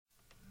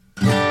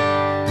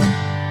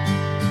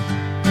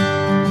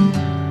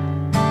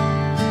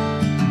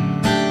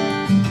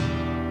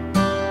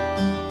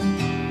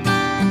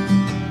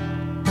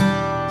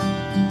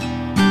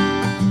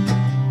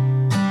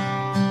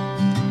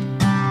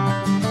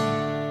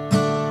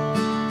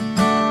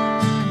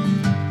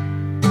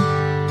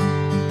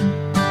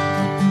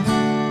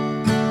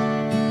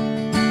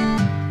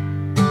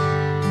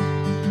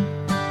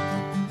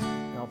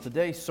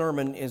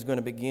sermon is going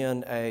to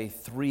begin a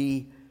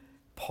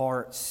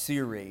three-part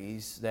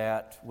series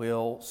that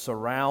will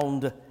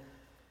surround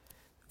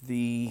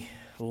the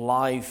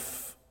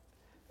life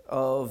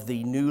of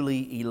the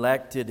newly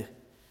elected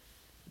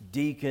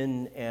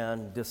deacon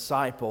and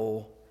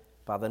disciple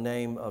by the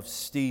name of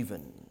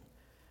Stephen.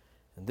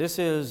 And this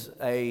is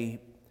a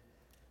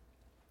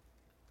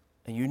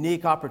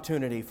unique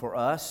opportunity for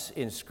us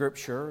in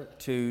Scripture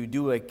to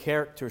do a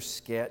character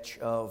sketch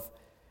of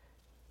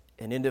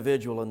an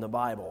individual in the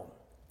Bible.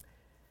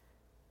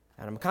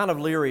 And I'm kind of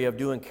leery of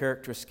doing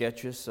character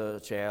sketches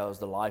such as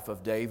the life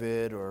of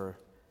David or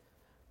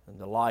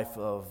the life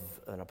of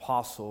an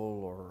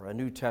apostle or a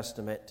New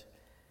Testament,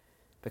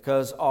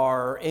 because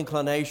our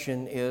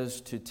inclination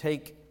is to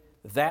take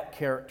that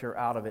character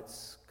out of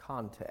its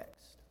context.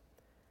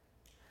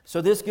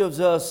 So this gives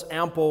us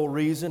ample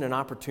reason and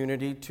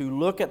opportunity to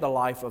look at the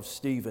life of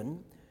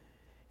Stephen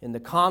in the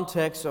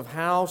context of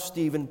how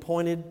Stephen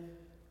pointed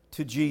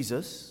to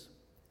Jesus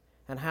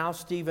and how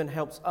Stephen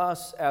helps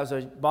us as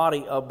a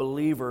body of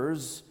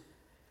believers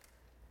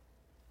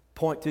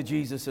point to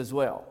Jesus as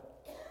well.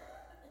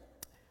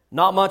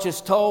 Not much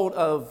is told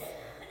of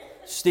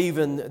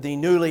Stephen, the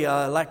newly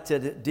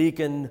elected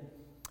deacon,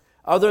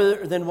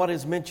 other than what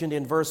is mentioned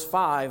in verse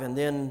 5 and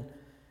then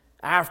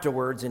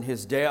afterwards in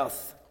his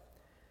death.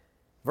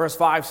 Verse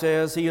 5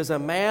 says, "He is a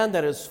man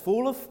that is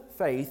full of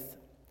faith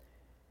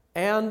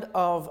and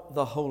of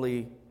the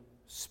Holy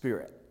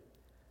Spirit."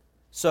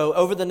 So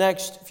over the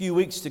next few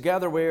weeks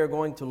together, we are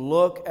going to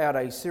look at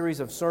a series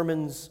of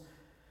sermons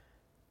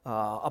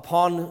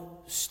upon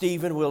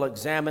Stephen. We'll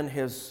examine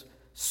his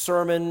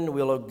sermon.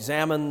 We'll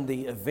examine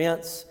the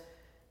events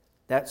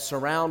that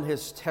surround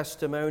his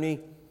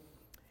testimony.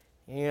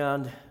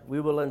 And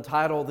we will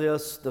entitle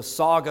this The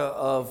Saga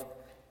of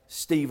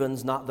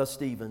Stevens, not the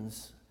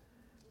Stevens.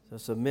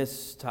 There's a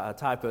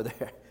mistypo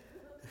there.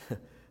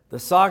 The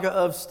Saga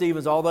of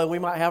Stevens, although we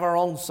might have our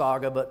own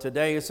saga, but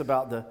today it's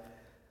about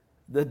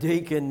the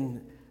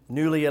deacon,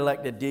 newly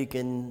elected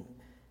deacon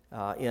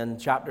in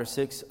chapter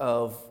 6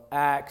 of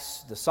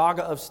Acts. The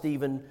Saga of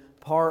Stephen,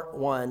 part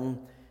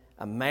 1,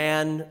 a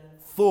man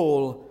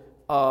full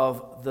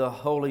of the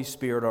Holy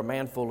Spirit, or a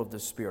man full of the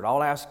Spirit.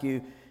 I'll ask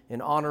you, in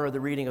honor of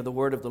the reading of the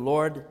Word of the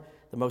Lord,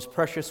 the most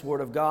precious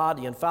Word of God,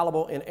 the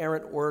infallible,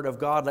 inerrant Word of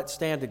God, let's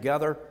stand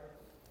together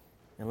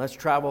and let's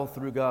travel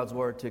through God's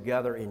Word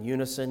together in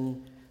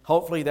unison.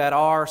 Hopefully that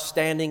our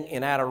standing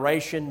in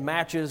adoration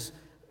matches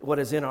what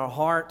is in our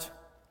heart,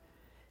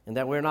 and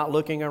that we're not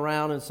looking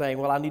around and saying,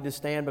 well, I need to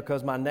stand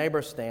because my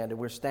neighbors stand, and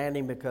we're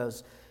standing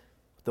because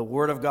the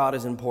Word of God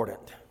is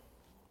important.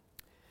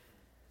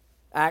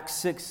 Acts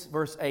 6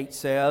 verse 8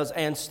 says,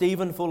 "And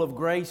Stephen, full of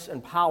grace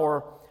and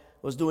power,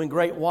 was doing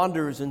great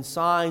wonders and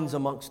signs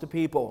amongst the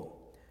people.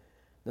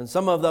 Then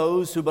some of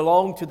those who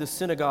belonged to the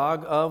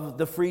synagogue of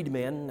the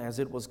freedmen, as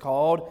it was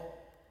called,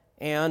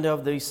 and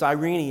of the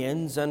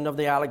Cyrenians and of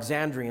the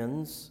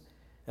Alexandrians,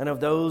 and of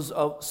those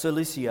of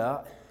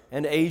Cilicia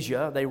and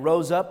Asia, they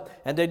rose up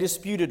and they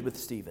disputed with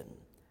Stephen.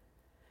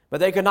 But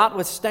they could not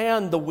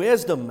withstand the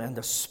wisdom and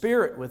the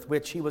spirit with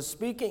which he was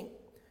speaking.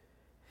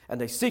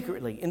 And they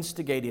secretly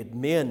instigated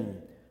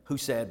men who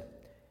said,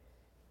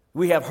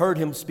 'We have heard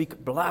him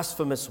speak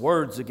blasphemous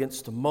words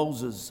against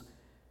Moses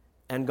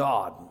and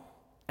God.'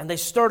 And they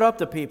stirred up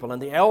the people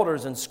and the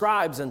elders and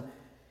scribes, and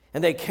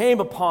they came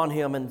upon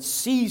him and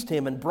seized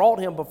him and brought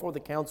him before the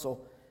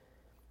council.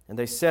 And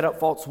they set up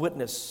false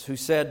witness who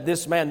said,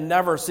 'This man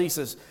never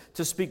ceases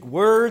to speak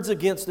words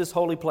against this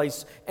holy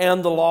place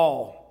and the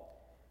law.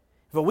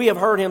 For we have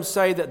heard him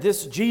say that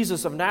this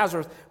Jesus of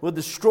Nazareth will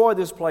destroy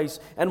this place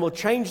and will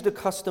change the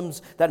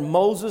customs that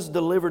Moses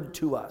delivered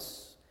to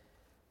us.'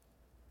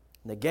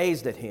 And they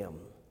gazed at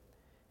him,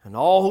 and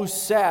all who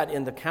sat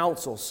in the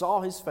council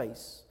saw his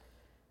face,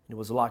 and it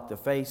was like the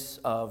face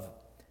of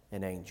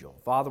an angel."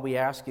 Father, we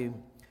ask you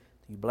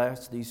to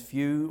bless these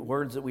few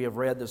words that we have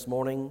read this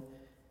morning.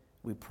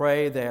 We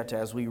pray that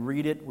as we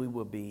read it, we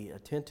will be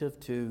attentive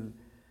to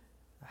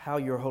how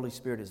your Holy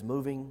Spirit is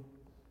moving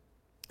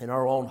in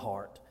our own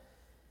heart.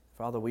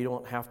 Father, we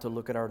don't have to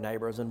look at our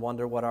neighbors and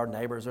wonder what our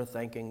neighbors are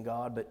thinking,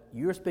 God, but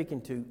you're speaking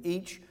to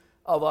each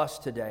of us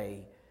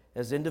today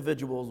as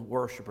individual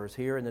worshipers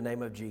here in the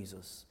name of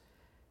Jesus,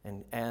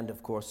 and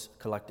of course,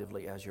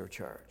 collectively as your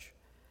church.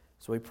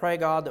 So we pray,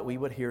 God, that we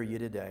would hear you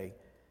today.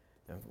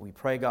 And we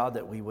pray, God,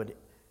 that we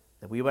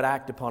would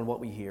act upon what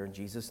we hear. In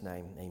Jesus'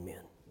 name,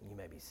 amen. You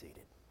may be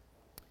seated.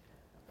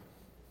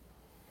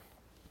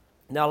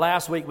 Now,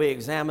 last week we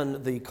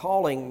examined the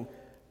calling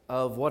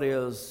of what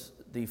is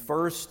the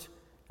first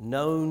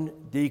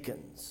known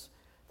deacons.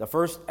 The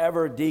first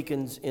ever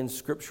deacons in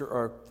Scripture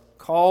are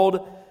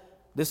called.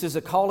 This is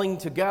a calling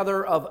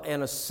together of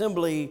an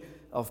assembly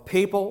of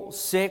people,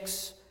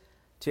 6,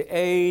 to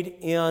aid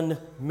in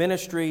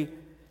ministry,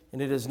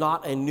 and it is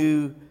not a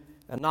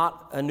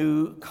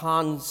new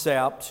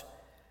concept.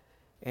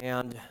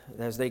 And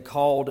as they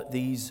called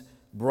these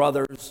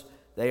brothers,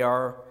 they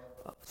are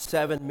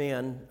 7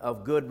 men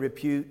of good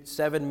repute,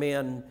 7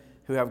 men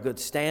who have good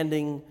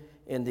standing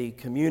in the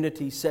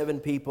community, 7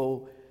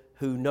 people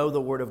who know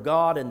the Word of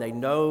God and they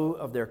know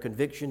of their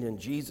conviction in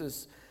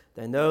Jesus.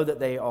 They know that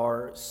they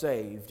are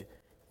saved.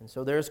 And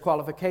so there's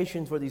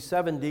qualifications for these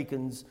 7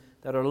 deacons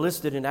that are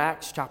listed in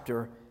Acts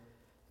chapter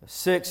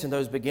 6 in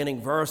those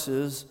beginning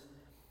verses.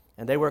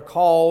 And they were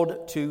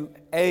called to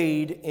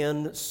aid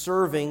in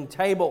serving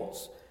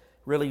tables.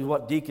 Really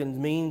what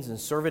deacon means, and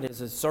servant is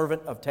a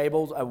servant of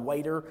tables, a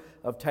waiter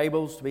of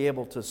tables, to be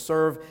able to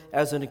serve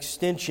as an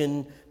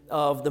extension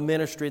of the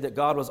ministry that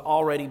God was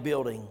already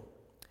building.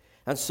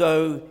 And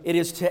so it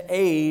is to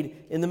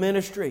aid in the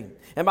ministry.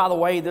 And by the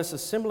way, this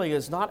assembly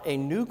is not a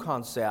new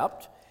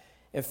concept.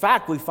 In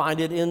fact, we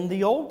find it in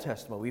the Old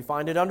Testament. We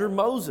find it under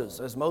Moses,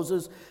 as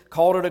Moses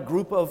called a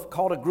group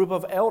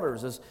of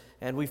elders,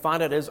 and we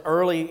find it as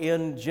early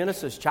in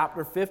Genesis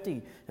chapter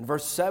 50 and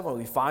verse 7.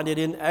 We find it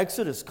in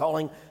Exodus,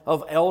 calling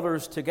of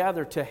elders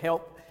together to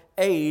help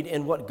aid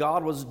in what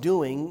God was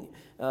doing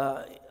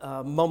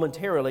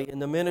momentarily in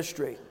the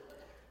ministry.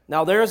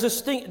 Now, there is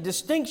a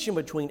distinction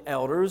between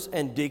elders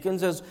and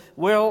deacons, as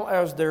well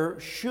as there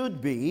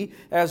should be,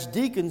 as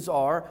deacons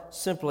are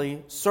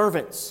simply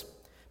servants.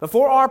 But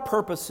for our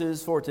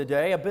purposes for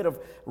today, a bit of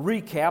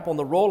recap on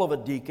the role of a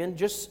deacon.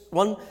 Just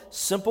one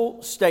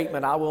simple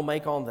statement I will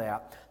make on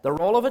that. The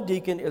role of a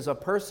deacon is a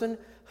person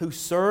who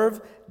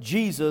serves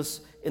Jesus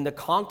in the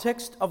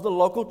context of the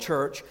local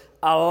church,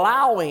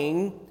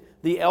 allowing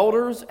the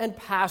elders and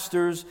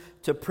pastors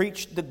to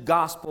preach the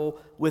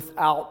gospel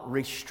without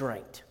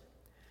restraint.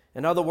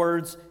 In other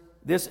words,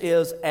 this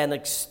is an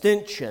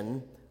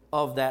extension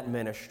of that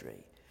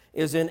ministry.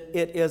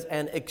 It is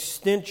an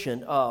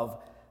extension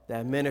of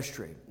that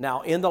ministry.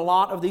 Now, in the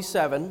lot of these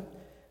 7,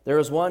 there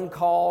is one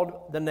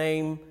called the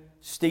name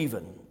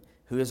Stephen,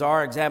 who is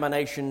our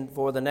examination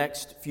for the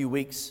next few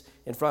weeks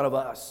in front of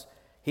us.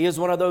 He is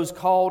one of those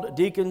called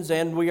deacons,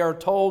 and we are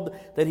told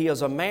that he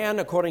is a man,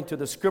 according to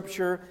the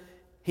Scripture,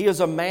 he is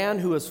a man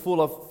who is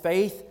full of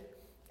faith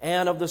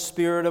and of the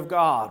Spirit of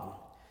God.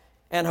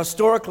 And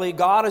historically,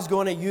 God is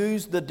going to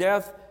use the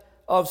death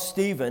of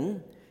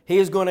Stephen. He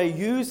is going to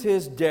use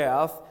his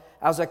death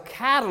as a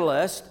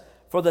catalyst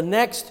for the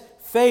next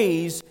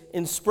phase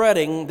in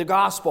spreading the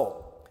gospel.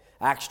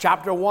 Acts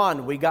chapter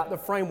 1, we got the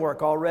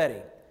framework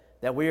already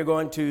that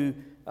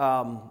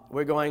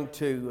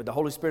the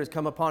Holy Spirit has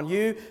come upon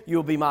you. You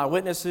will be my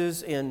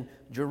witnesses in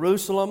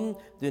Jerusalem,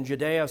 then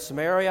Judea,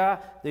 Samaria,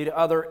 the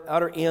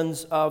other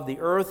ends of the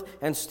earth.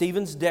 And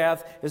Stephen's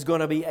death is going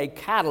to be a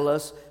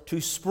catalyst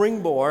to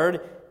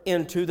springboard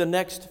into the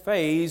next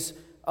phase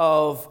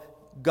of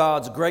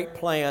God's great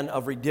plan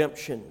of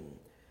redemption.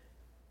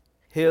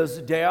 His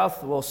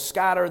death will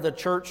scatter the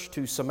church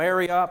to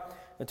Samaria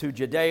and to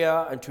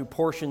Judea and to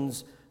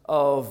portions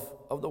of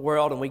the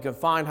world. And we can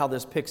find how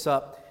this picks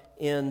up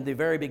in the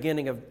very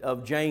beginning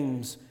of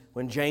James,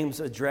 when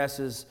James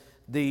addresses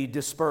the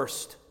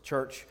dispersed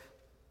church.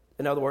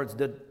 In other words,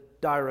 the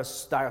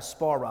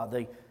diaspora,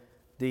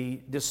 the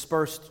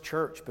dispersed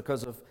church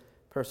because of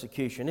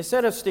persecution. It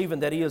said of Stephen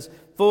that he is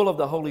full of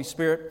the Holy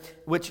Spirit,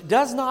 which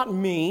does not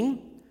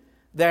mean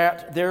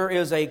that there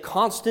is a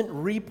constant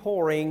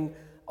repouring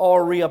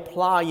or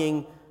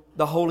reapplying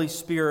the Holy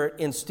Spirit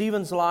in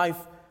Stephen's life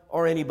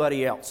or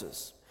anybody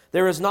else's.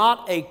 There is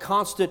not a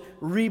constant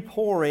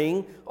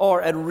repouring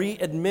or a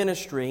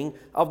re-administering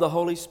of the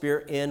Holy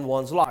Spirit in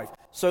one's life.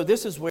 So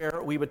this is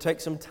where we would take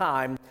some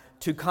time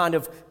to kind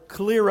of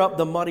clear up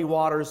the muddy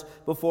waters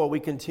before we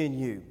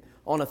continue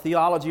on a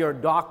theology or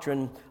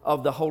doctrine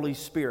of the Holy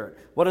Spirit.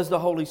 What is the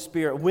Holy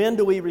Spirit? When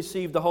do we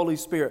receive the Holy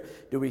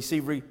Spirit? Do we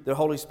receive the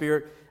Holy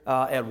Spirit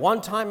at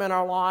one time in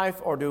our life,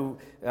 or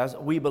as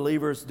we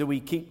believers, do we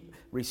keep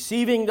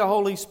receiving the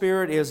Holy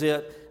Spirit? Is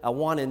it a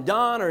one and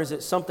done, or is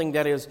it something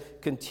that is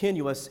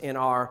continuous in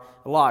our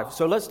life?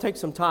 So let's take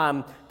some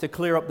time to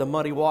clear up the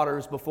muddy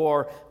waters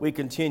before we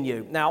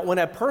continue. Now, when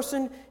a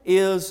person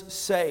is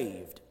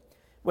saved,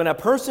 when a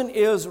person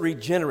is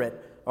regenerate,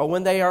 or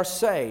when they are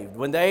saved,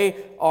 when they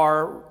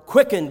are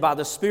quickened by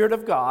the Spirit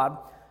of God,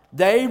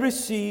 they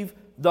receive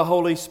the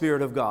Holy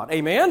Spirit of God.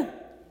 Amen?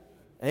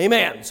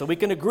 Amen. So we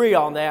can agree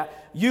on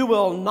that. You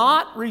will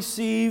not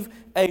receive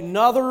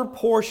another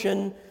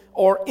portion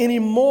or any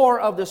more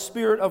of the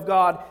Spirit of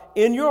God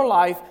in your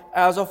life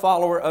as a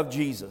follower of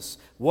Jesus.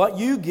 What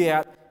you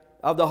get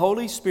of the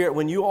Holy Spirit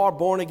when you are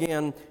born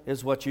again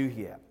is what you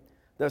get.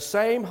 The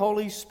same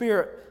Holy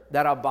Spirit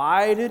that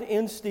abided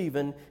in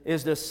Stephen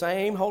is the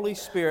same Holy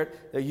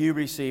Spirit that you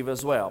receive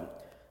as well.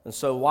 And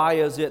so why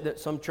is it that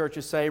some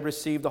churches say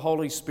receive the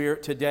Holy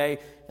Spirit today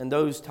and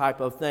those type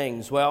of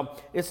things? Well,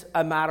 it's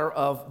a matter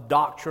of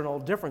doctrinal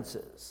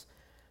differences.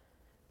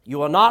 You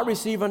will not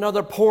receive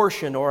another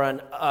portion or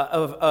an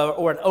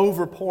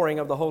overpouring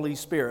of the Holy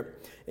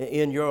Spirit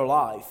in your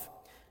life.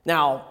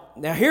 Now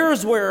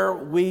here's where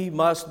we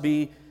must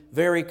be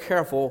very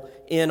careful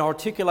in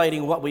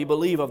articulating what we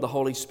believe of the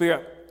Holy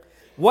Spirit.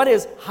 What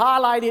is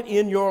highlighted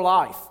in your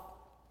life,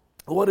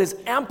 what is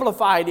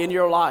amplified in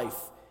your life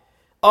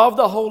of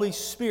the Holy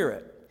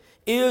Spirit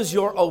is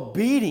your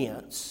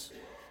obedience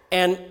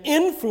and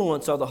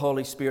influence of the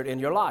Holy Spirit in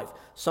your life.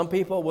 Some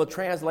people will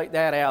translate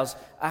that as,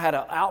 I had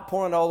an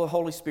outpouring of the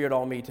Holy Spirit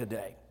on me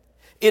today.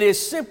 It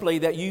is simply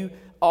that you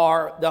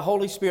are, the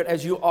Holy Spirit,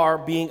 as you are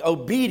being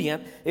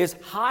obedient, is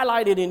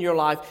highlighted in your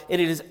life,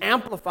 and it is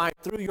amplified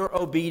through your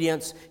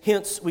obedience.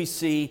 Hence, we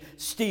see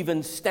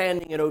Stephen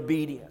standing in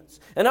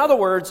obedience. In other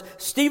words,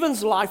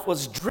 Stephen's life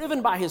was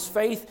driven by his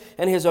faith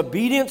and his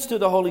obedience to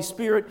the Holy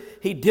Spirit.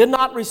 He did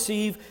not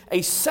receive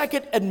a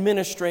second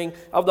administering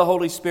of the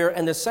Holy Spirit,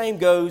 and the same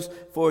goes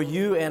for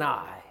you and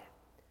I.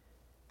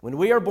 When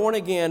we are born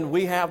again,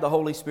 we have the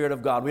Holy Spirit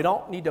of God. We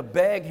don't need to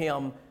beg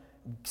Him,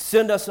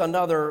 send us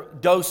another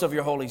dose of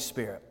your Holy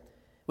Spirit.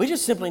 We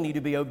just simply need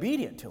to be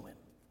obedient to Him.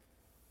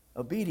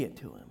 Obedient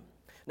to Him.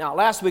 Now,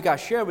 last week I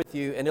shared with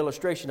you an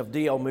illustration of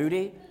D.L.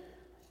 Moody,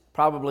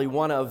 probably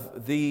one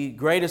of the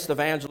greatest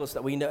evangelists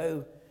that we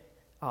know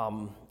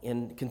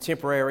in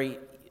contemporary,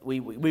 we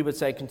would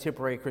say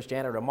contemporary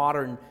Christianity or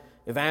modern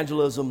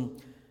evangelism.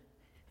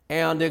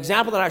 And the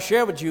example that I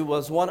shared with you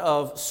was one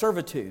of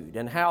servitude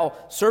and how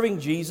serving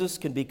Jesus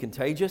can be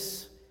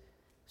contagious.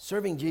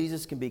 Serving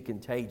Jesus can be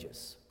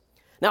contagious.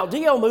 Now,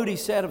 D.L. Moody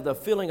said of the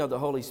filling of the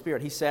Holy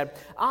Spirit, he said,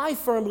 I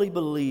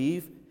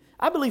believe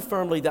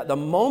firmly that the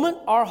moment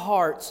our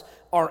hearts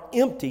are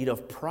emptied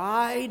of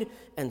pride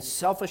and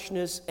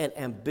selfishness and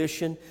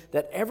ambition,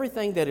 that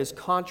everything that is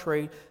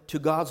contrary to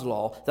God's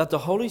law, that the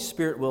Holy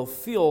Spirit will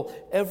fill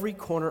every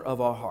corner of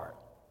our heart.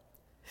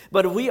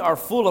 But if we are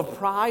full of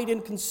pride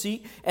and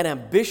conceit and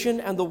ambition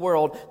and the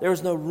world, there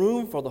is no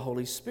room for the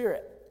Holy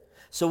Spirit.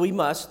 So we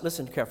must,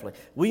 listen carefully,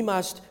 we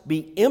must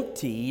be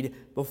emptied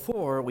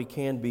before we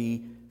can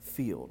be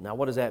filled. Now,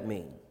 what does that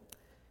mean?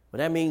 What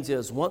that means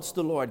is once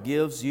the Lord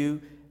gives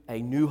you a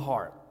new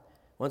heart,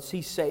 once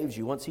He saves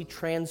you, once He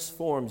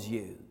transforms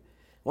you,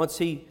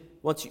 once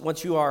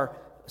you are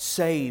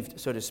saved,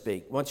 so to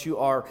speak, once you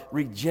are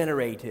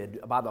regenerated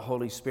by the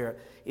Holy Spirit,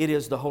 it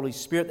is the Holy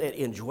Spirit that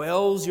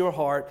indwells your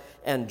heart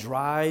and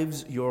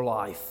drives your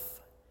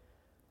life.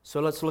 So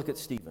let's look at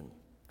Stephen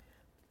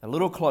a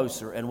little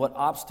closer and what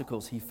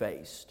obstacles he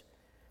faced.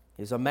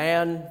 He's a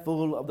man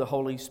full of the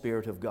Holy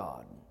Spirit of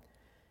God.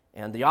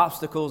 And the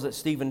obstacles that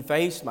Stephen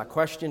faced, my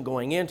question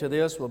going into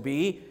this will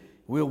be,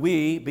 will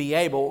we be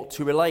able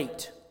to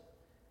relate?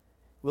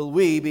 Will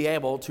we be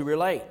able to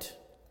relate?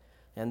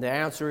 And the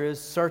answer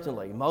is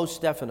certainly,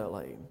 most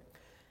definitely.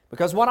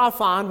 Because what I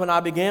find when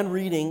I began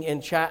reading in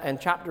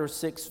chapter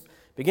 6,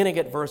 beginning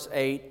at verse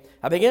 8,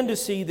 I began to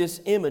see this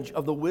image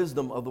of the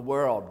wisdom of the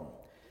world.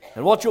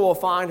 And what you will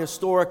find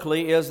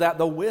historically is that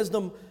the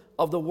wisdom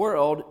of the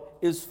world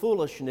is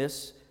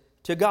foolishness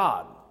to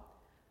God.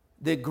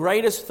 The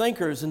greatest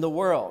thinkers in the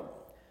world,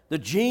 the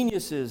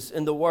geniuses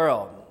in the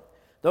world,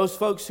 those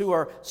folks who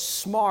are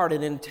smart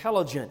and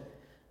intelligent,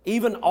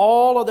 even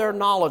all of their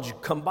knowledge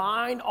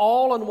combined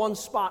all in one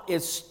spot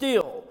is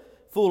still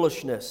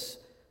foolishness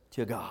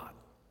to God.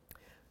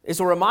 It's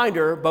a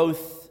reminder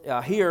both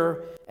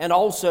here and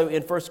also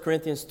in 1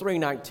 Corinthians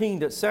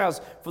 3:19 that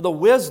says, for the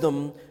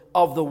wisdom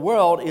of the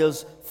world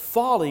is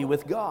folly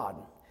with God.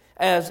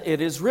 As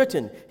it is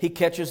written, He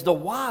catches the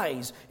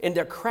wise in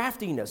their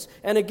craftiness.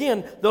 And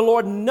again, the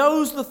Lord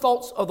knows the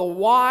thoughts of the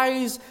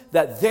wise,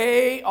 that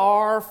they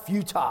are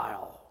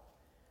futile.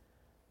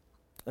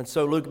 And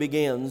so Luke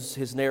begins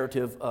his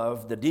narrative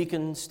of the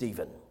deacon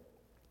Stephen.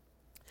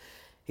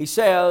 He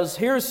says,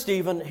 here's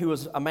Stephen, who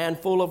was a man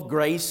full of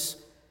grace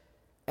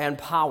and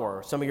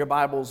power. Some of your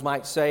Bibles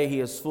might say he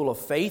is full of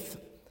faith.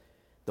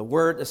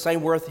 The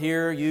same word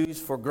here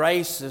used for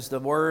grace is the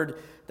word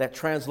that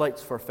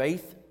translates for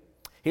faith.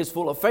 He is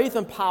full of faith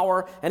and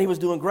power, and he was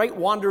doing great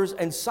wonders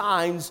and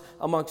signs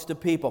amongst the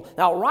people.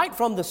 Now, right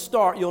from the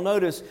start, you'll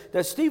notice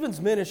that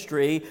Stephen's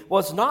ministry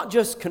was not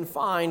just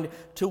confined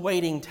to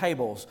waiting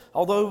tables.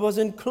 Although it was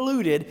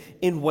included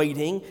in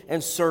waiting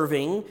and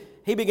serving,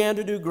 he began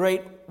to do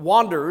great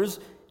wonders,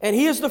 and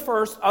he is the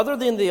first, other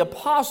than the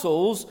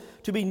apostles,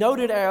 to be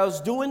noted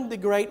as doing the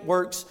great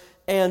works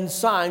and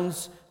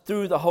signs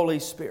through the Holy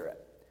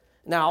Spirit.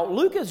 Now,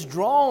 Luke is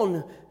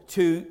drawn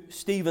to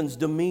Stephen's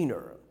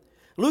demeanor.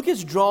 Luke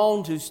is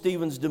drawn to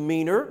Stephen's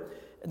demeanor.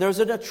 There's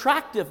an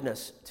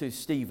attractiveness to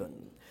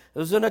Stephen.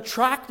 There's an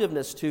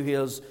attractiveness to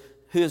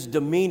his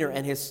demeanor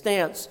and his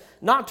stance,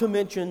 not to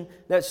mention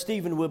that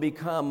Stephen will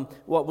become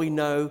what we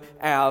know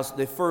as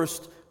the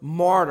first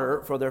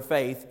martyr for their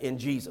faith in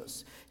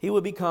Jesus. He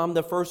will become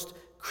the first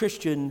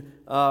Christian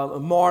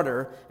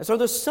martyr. And so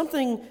there's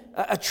something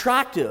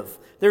attractive.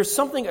 There's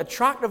something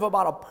attractive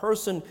about a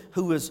person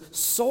who is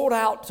sold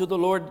out to the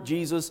Lord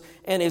Jesus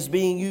and is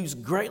being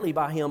used greatly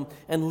by Him.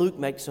 And Luke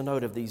makes a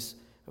note of these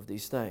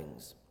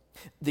things.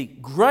 The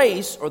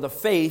grace or the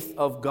faith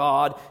of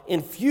God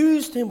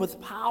infused him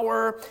with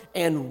power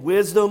and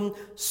wisdom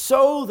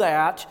so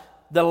that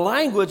the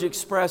language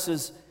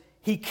expresses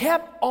he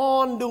kept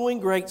on doing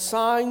great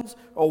signs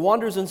or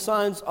wonders and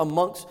signs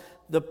amongst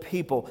the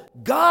people.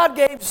 God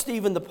gave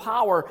Stephen the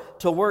power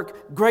to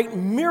work great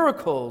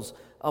miracles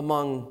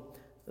among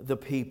the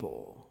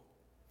people.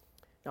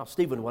 Now,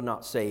 Stephen would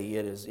not say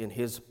it is in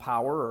his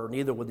power, or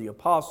neither would the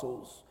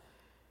apostles,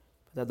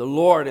 that the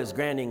Lord is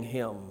granting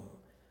him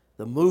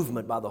the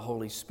movement by the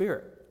Holy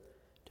Spirit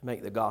to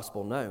make the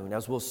gospel known,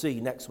 as we'll see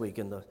next week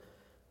in the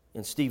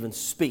in Stephen's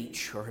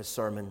speech or his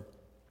sermon.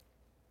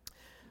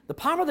 The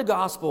power of the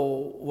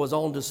gospel was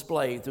on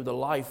display through the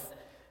life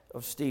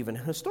of Stephen.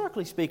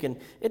 Historically speaking,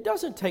 it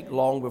doesn't take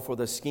long before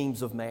the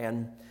schemes of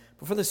man,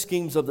 before the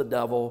schemes of the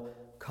devil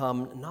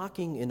come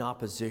knocking in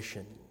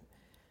opposition.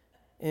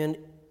 And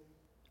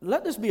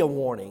let this be a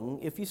warning.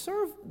 If you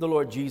serve the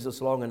Lord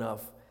Jesus long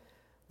enough,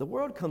 the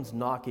world comes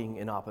knocking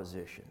in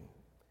opposition.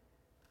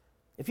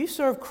 If you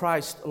serve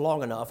Christ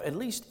long enough, at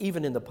least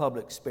even in the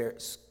public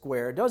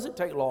square, it doesn't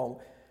take long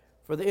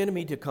for the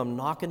enemy to come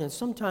knocking, and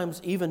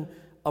sometimes even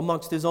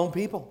amongst his own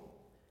people.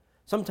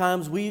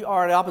 Sometimes we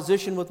are at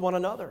opposition with one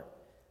another.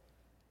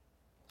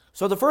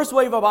 So the first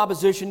wave of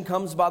opposition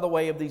comes by the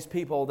way of these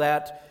people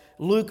that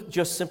Luke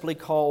just simply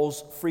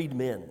calls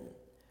freedmen.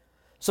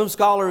 Some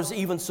scholars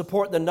even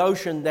support the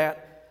notion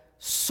that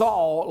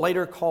Saul,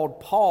 later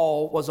called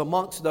Paul, was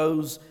amongst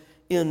those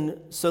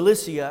in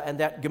Cilicia, and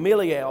that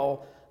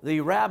Gamaliel, the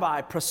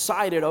rabbi,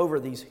 presided over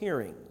these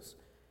hearings.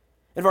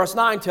 And verse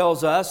 9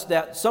 tells us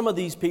that some of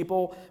these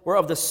people were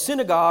of the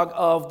synagogue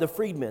of the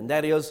freedmen.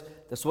 That is,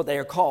 that's what they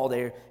are called.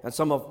 And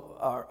some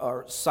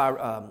are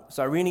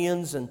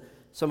Cyrenians, and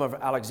some are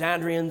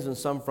Alexandrians, and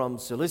some from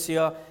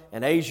Cilicia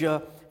and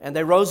Asia. And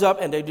they rose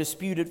up and they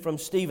disputed from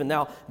Stephen.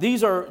 Now,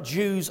 these are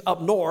Jews up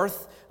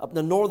north, up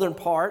the northern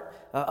part,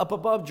 up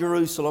above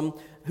Jerusalem,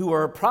 who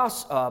are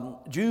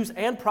Jews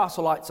and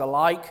proselytes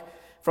alike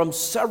from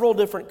several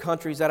different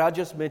countries that I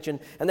just mentioned.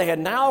 And they had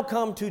now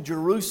come to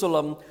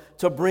Jerusalem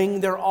to bring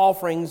their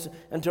offerings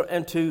and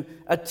to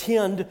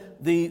attend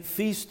the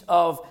Feast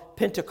of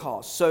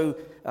Pentecost. So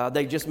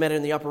they just met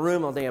in the upper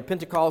room on the day of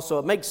Pentecost. So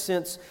it makes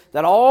sense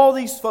that all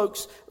these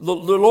folks, the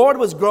Lord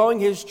was growing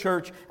His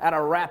church at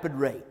a rapid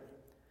rate.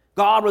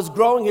 God was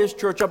growing His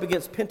church up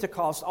against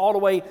Pentecost all the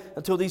way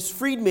until these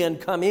freedmen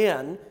come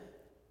in.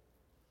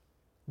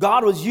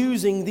 God was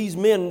using these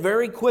men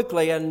very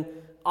quickly, and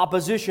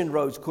opposition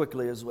rose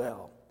quickly as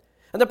well.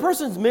 And the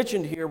persons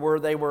mentioned here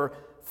they were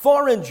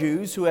foreign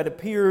Jews who had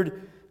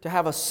appeared to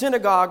have a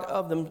synagogue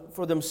of them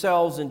for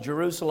themselves in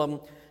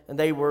Jerusalem, and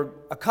they were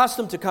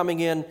accustomed to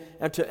coming in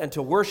and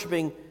to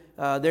worshiping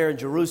there in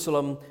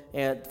Jerusalem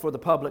and for the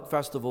public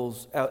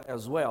festivals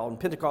as well, and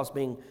Pentecost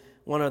being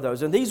one of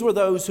those. And these were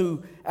those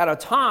who, at a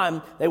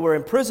time, they were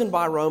imprisoned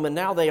by Rome, and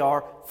now they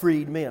are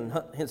freed men,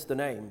 hence the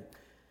name.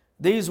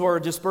 These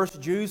were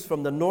dispersed Jews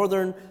from the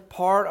northern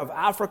part of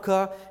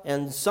Africa,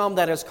 and some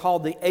that is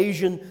called the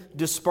Asian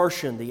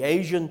dispersion, the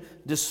Asian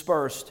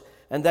dispersed.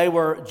 And they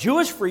were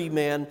Jewish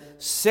freedmen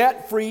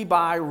set free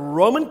by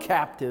Roman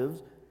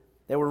captives.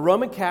 They were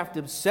Roman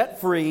captives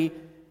set free,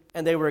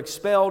 and they were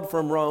expelled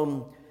from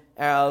Rome,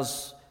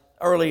 as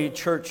early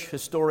church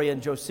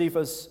historian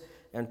Josephus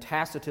and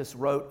Tacitus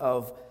wrote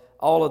of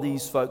all of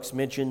these folks,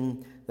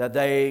 mentioned that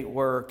they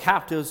were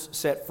captives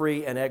set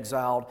free and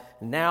exiled.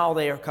 Now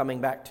they are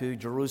coming back to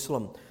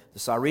Jerusalem. The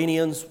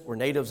Cyrenians were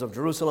natives of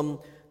Jerusalem.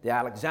 The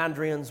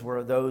Alexandrians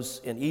were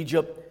those in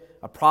Egypt.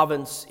 A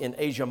province in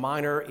Asia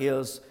Minor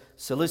is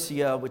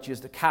Cilicia, which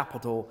is the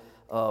capital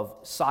of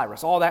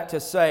Cyrus. All that to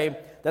say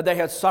that they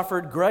had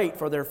suffered great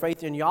for their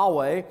faith in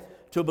Yahweh,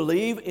 to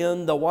believe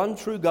in the one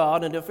true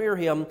God and to fear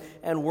Him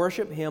and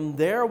worship Him.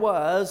 There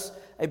was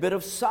a bit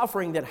of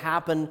suffering that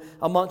happened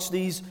amongst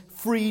these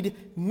freed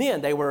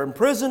men. They were in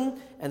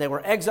prison and they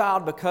were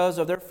exiled because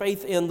of their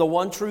faith in the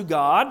one true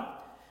God.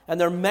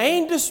 And their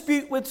main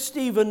dispute with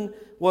Stephen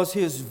was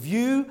his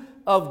view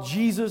of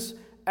Jesus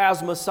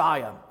as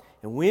Messiah.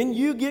 And when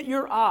you get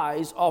your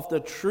eyes off the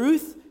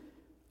truth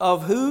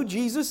of who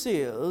Jesus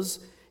is,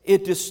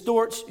 it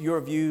distorts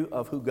your view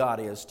of who God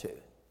is too.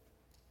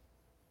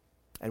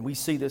 And we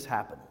see this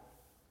happen.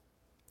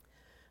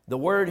 The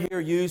word here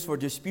used for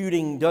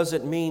disputing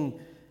doesn't mean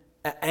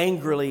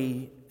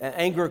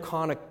anger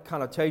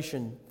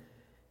connotation.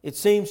 It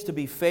seems to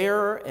be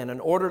fair and an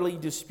orderly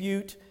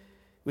dispute,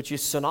 which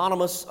is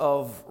synonymous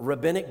of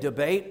rabbinic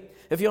debate.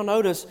 If you'll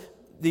notice,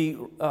 the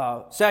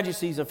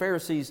Sadducees and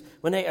Pharisees,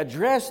 when they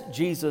addressed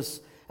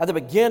Jesus at the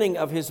beginning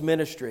of His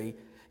ministry,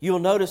 you'll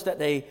notice that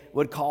they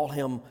would call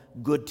Him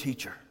good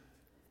teacher.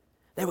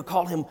 They would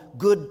call Him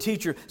good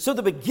teacher. So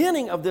the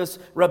beginning of this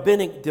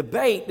rabbinic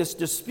debate, this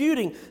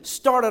disputing,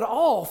 started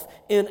off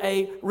in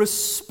a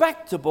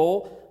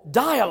respectable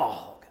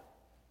dialogue.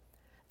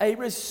 A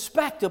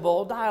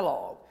respectable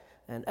dialogue.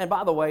 And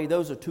by the way,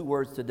 those are two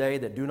words today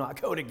that do not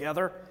go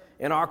together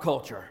in our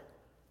culture.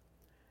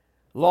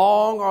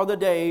 Long are the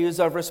days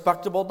of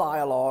respectable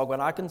dialogue when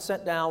I can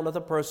sit down with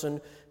a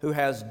person who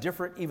has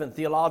different, even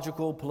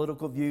theological,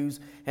 political views,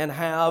 and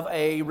have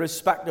a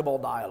respectable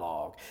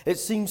dialogue. It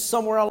seems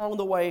somewhere along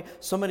the way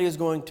somebody is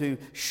going to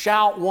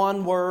shout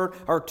one word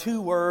or two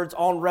words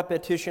on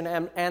repetition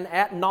and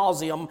ad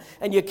nauseum,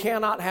 and you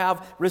cannot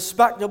have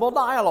respectable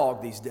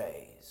dialogue these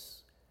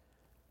days.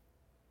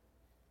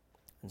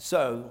 And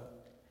so,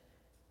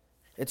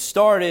 it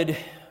started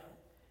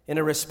in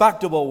a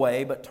respectable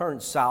way, but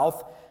turned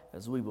south,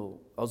 as we will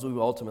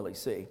ultimately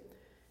see.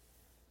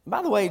 And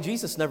by the way,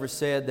 Jesus never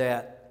said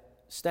that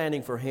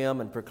standing for Him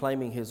and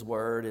proclaiming His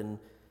word and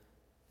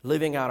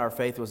living out our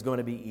faith was going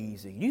to be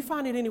easy. Do you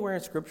find it anywhere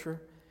in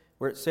Scripture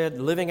where it said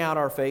living out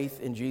our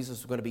faith in Jesus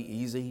is going to be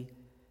easy?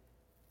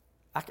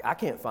 I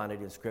can't find it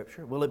in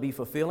Scripture. Will it be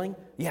fulfilling?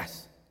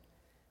 Yes.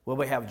 Will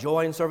we have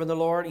joy in serving the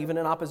Lord, even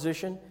in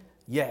opposition?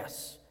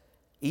 Yes.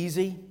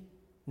 Easy?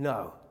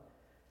 No.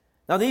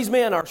 Now, these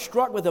men are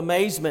struck with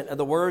amazement at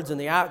the words and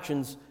the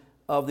actions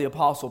of the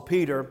Apostle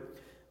Peter.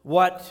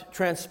 What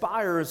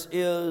transpires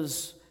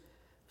is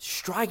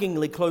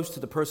strikingly close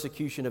to the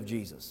persecution of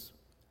Jesus.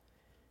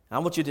 I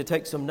want you to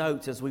take some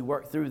notes as we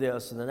work through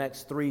this in the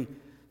next 3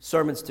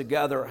 sermons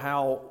together,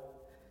 how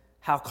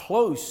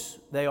close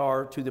they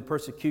are to the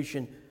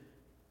persecution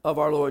of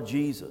our Lord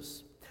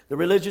Jesus. The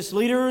religious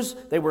leaders,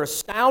 they were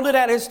astounded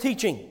at his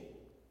teaching.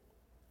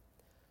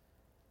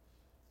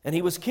 And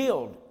he was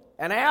killed.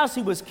 And as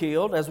he was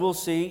killed, as we'll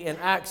see in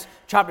Acts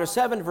chapter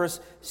 7, verse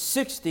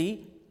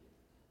 60,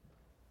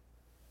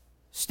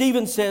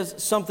 Stephen says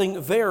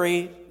something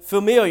very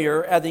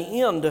familiar at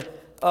the end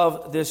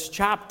of this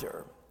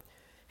chapter.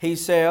 He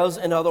says,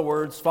 in other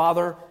words,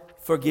 Father,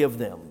 forgive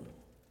them.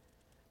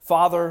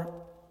 Father,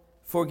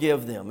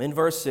 forgive them. In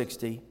verse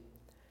 60,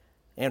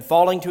 and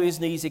falling to his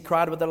knees, he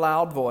cried with a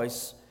loud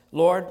voice,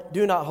 Lord,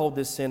 do not hold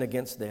this sin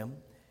against them.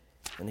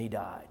 And he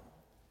died.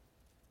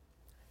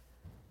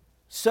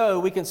 So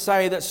we can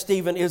say that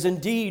Stephen is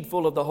indeed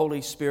full of the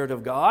Holy Spirit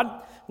of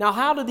God. Now,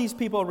 how did these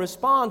people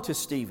respond to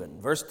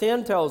Stephen? Verse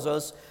 10 tells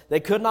us they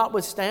could not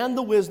withstand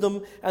the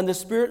wisdom and the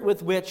spirit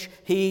with which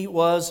he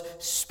was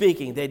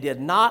speaking. They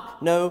did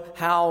not know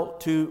how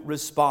to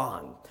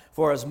respond.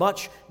 For as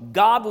much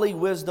godly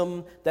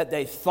wisdom that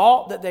they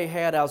thought that they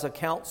had as a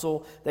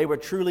counsel, they were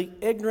truly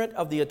ignorant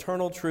of the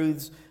eternal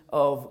truths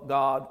of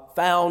God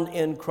found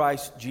in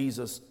Christ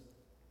Jesus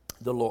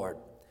the Lord.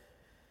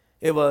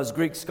 It was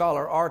Greek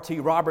scholar R.T.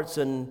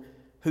 Robertson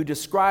who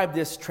described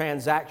this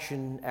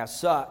transaction as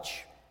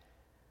such.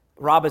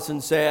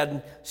 Robertson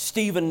said,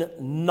 Stephen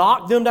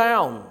knocked them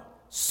down,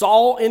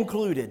 Saul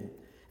included,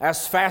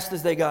 as fast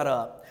as they got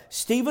up.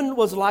 Stephen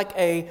was like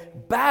a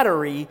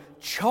battery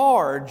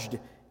charged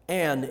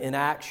and in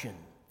action,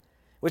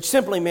 which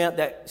simply meant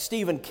that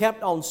Stephen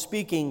kept on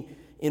speaking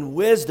in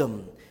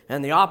wisdom,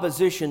 and the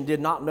opposition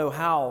did not know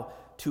how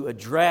to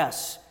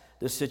address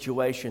the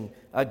situation.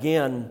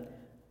 Again,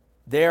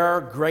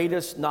 their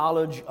greatest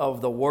knowledge of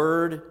the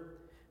Word,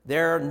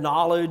 their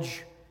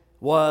knowledge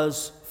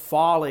was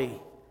folly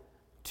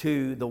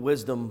to the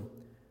wisdom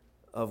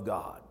of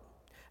God.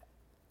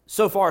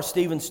 So far,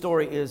 Stephen's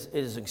story is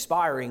an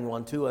inspiring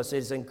one to us.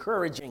 It's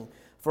encouraging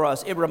for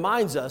us. It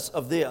reminds us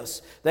of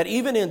this, that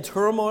even in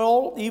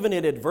turmoil, even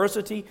in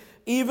adversity,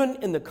 even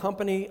in the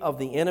company of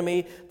the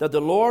enemy, that the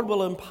Lord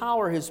will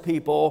empower His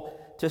people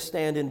to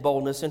stand in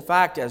boldness. In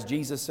fact, as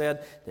Jesus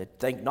said, that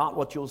think not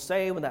what you'll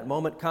say when that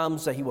moment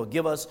comes, that He will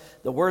give us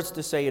the words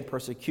to say in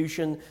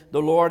persecution.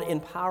 The Lord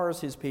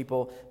empowers His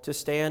people to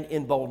stand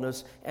in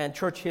boldness, and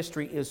church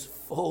history is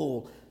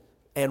full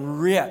and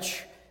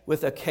rich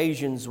with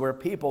occasions where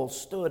people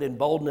stood in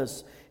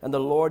boldness and the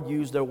Lord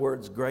used their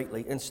words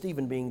greatly, and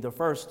Stephen being the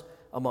first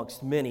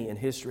amongst many in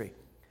history.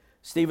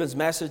 Stephen's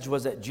message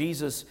was that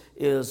Jesus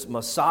is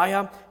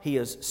Messiah, He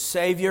is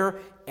Savior,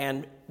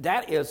 and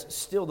that is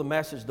still the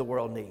message the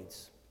world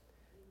needs.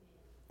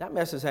 That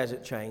message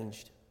hasn't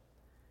changed.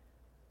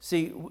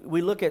 See,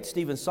 we look at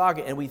Stephen's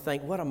saga and we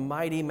think, what a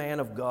mighty man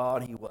of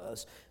God he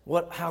was.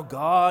 How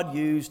God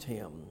used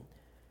him.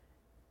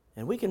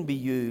 And we can be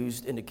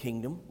used in the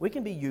kingdom. We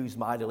can be used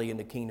mightily in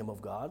the kingdom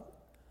of God.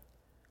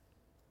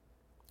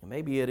 And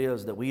maybe it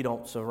is that we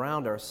don't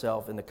surround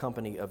ourselves in the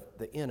company of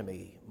the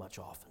enemy much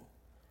often.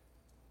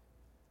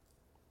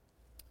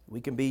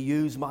 We can be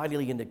used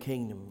mightily in the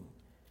kingdom.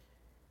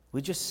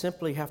 We just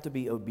simply have to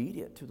be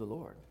obedient to the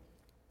Lord.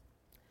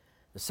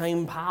 The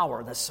same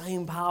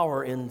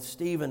power in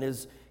Stephen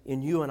is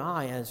in you and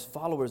I as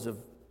followers of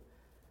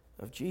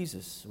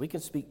Jesus. We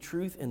can speak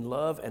truth in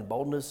love and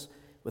boldness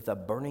with a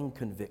burning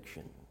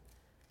conviction.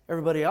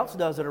 Everybody else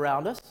does it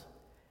around us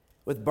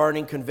with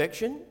burning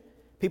conviction.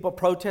 People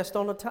protest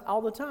all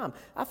the time.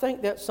 I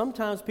think that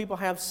sometimes people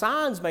have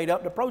signs made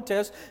up to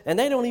protest and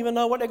they don't even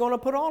know what they're going to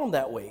put on them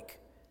that week.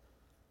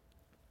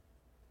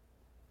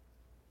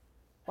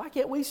 Why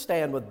can't we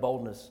stand with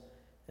boldness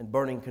and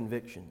burning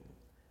conviction?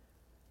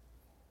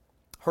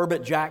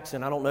 Herbert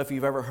Jackson, I don't know if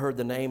you've ever heard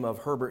the name of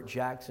Herbert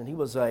Jackson. He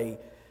was a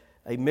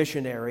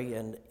missionary,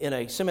 and in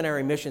a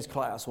seminary missions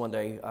class one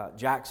day,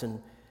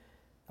 Jackson,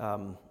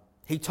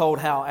 he told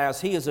how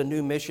as he is a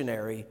new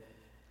missionary,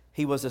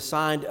 he was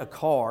assigned a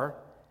car.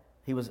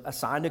 He was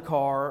assigned a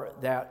car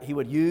that he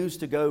would use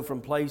to go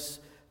from place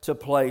to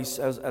place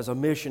as a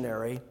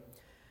missionary.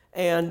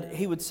 And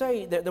he would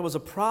say that there was a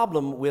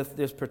problem with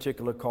this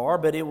particular car,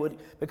 but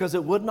because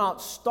it would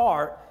not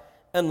start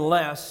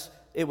unless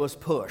it was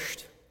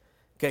pushed.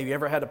 Okay, you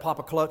ever had to pop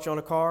a clutch on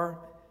a car?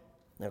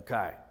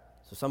 Okay,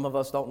 so some of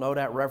us don't know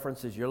that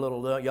reference. As you're a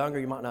little younger,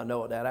 you might not know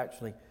what that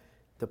actually,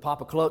 to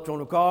pop a clutch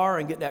on a car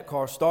and get that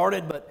car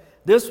started. But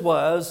this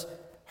was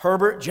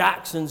Herbert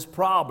Jackson's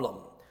problem.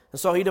 And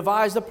so he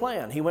devised a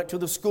plan. He went to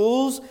the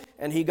schools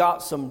and he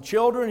got some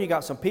children, he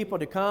got some people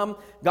to come,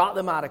 got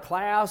them out of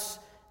class,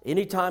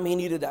 Anytime he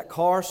needed that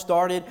car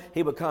started,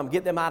 he would come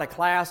get them out of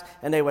class,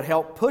 and they would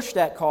help push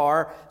that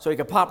car so he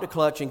could pop the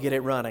clutch and get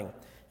it running.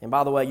 And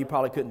by the way, you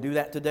probably couldn't do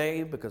that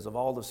today because of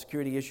all the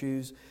security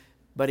issues.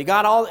 But he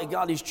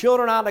got these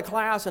children out of the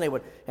class, and he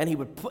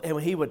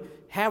would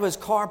have his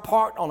car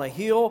parked on a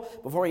hill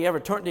before he ever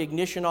turned the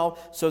ignition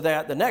off, so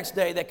that the next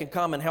day they could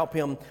come and help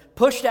him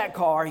push that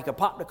car. He could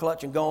pop the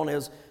clutch and go on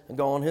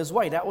his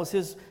way. That was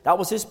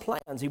his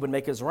plans. He would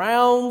make his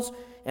rounds,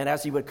 and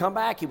as he would come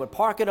back, he would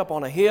park it up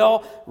on a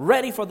hill,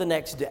 ready for the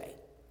next day.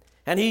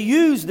 And he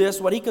used this,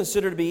 what he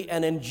considered to be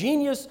an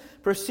ingenious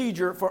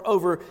procedure, for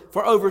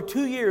over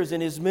 2 years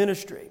in his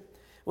ministry.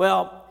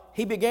 Well,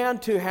 he began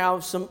to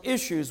have some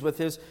issues with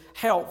his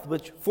health,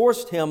 which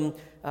forced him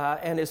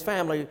and his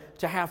family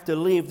to have to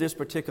leave this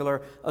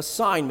particular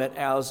assignment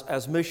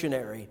as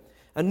missionary.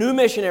 A new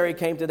missionary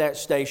came to that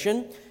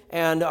station,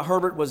 and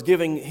Herbert was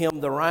giving him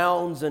the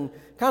rounds and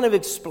kind of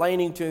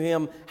explaining to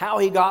him how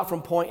he got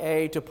from point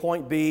A to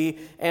point B,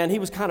 and he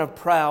was kind of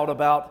proud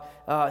about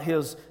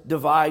his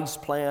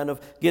devised plan of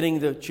getting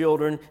the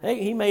children.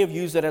 He may have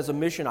used it as a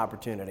mission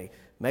opportunity.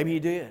 Maybe he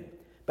did.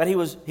 But he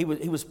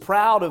was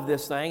proud of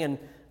this thing, and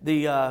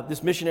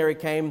this missionary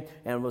came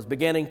and was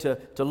beginning to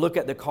look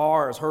at the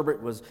car as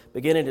Herbert was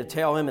beginning to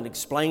tell him and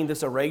explain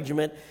this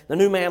arrangement. The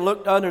new man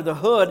looked under the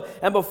hood,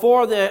 and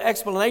before the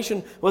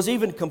explanation was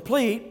even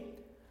complete,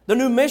 the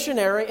new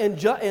missionary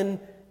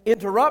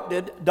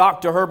interrupted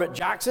Dr. Herbert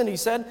Jackson. He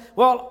said,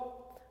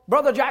 "Well,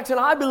 Brother Jackson,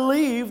 I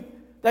believe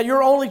that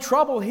your only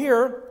trouble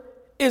here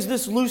is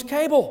this loose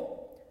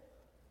cable."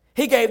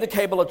 He gave the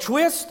cable a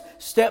twist,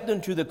 stepped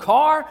into the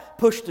car,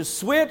 pushed the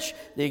switch,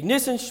 the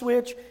ignition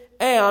switch,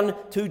 and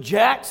to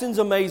Jackson's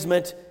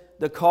amazement,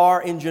 the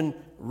car engine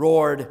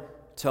roared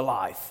to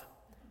life.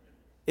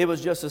 It was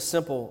just a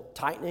simple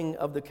tightening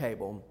of the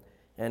cable,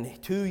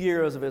 and 2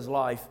 years of his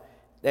life,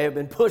 they have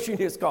been pushing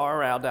his car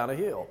around down a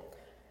hill.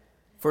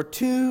 For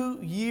 2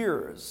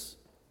 years,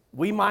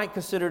 we might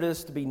consider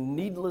this to be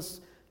needless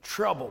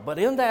trouble, but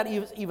in that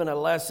even a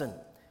lesson.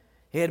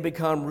 It had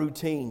become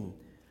routine.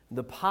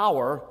 The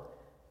power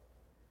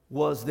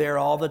was there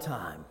all the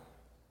time.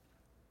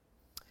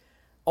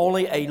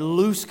 Only a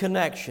loose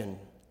connection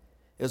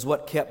is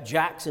what kept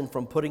Jackson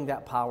from putting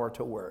that power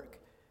to work.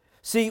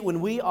 See,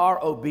 when we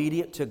are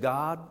obedient to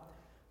God,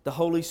 the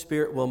Holy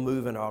Spirit will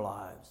move in our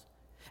lives.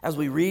 As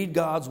we read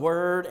God's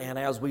Word and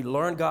as we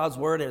learn God's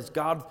Word, as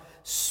God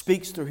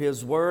speaks through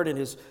His Word and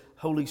His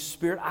Holy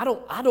Spirit, I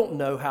don't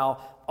know how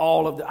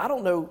how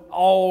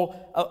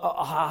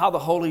the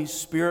Holy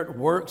Spirit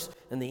works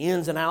and the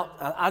ins and outs.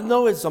 I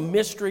know it's a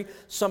mystery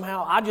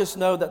somehow. I just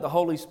know that the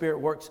Holy Spirit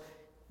works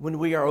when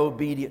we are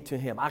obedient to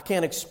Him. I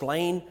can't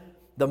explain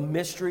the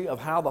mystery of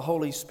how the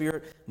Holy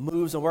Spirit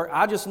moves and works.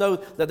 I just know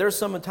that there's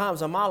some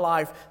times in my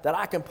life that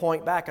I can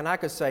point back and I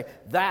can say,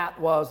 that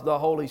was the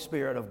Holy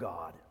Spirit of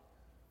God.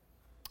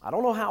 I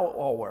don't know how it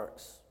all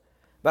works,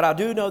 but I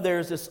do know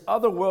there's this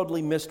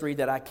otherworldly mystery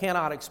that I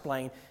cannot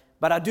explain.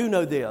 But I do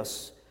know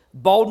this: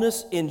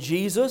 boldness in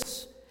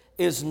Jesus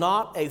is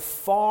not a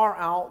far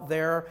out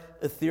there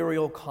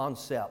ethereal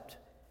concept.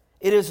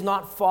 It is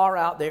not far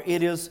out there.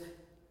 It is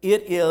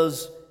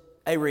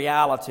a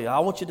reality. I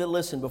want you to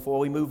listen before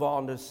we move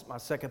on to my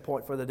second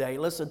point for the day.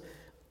 Listen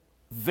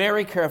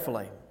very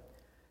carefully.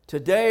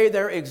 Today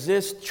there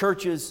exist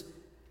churches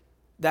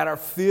that are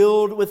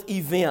filled with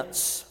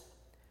events.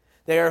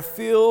 They are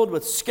filled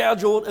with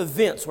scheduled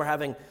events. We're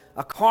having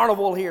a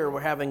carnival here. We're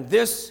having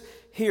this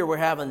here. We're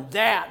having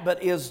that,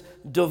 but is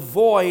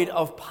devoid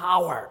of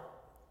power.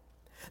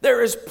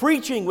 There is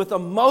preaching with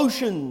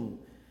emotion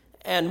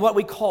and what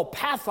we call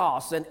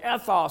pathos and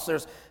ethos.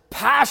 There's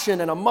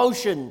passion and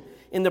emotion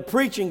in the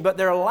preaching, but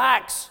there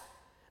lacks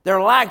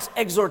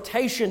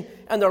exhortation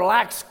and there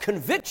lacks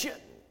conviction.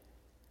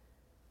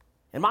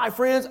 And my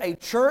friends, a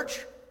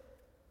church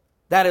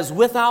that is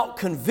without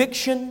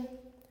conviction,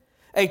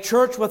 a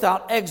church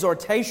without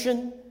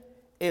exhortation,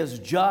 is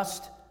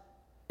just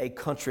a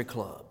country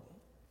club.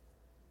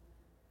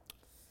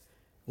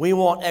 We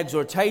want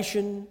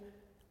exhortation.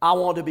 I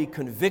want to be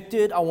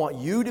convicted. I want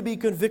you to be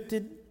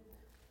convicted.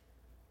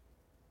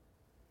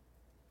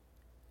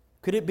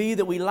 Could it be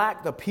that we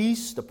lack the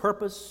peace, the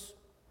purpose,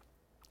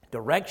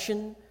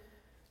 direction,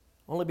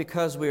 only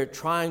because we're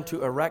trying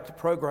to erect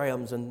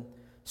programs and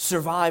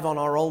survive on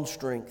our own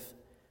strength?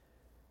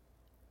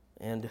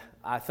 And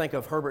I think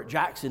of Herbert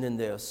Jackson in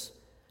this,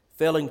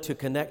 failing to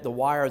connect the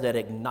wire that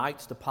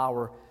ignites the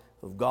power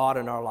of God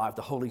in our life,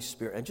 the Holy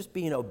Spirit, and just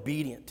being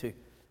obedient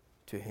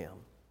to Him.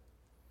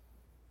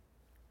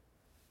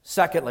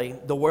 Secondly,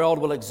 the world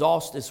will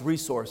exhaust its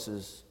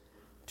resources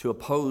to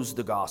oppose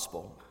the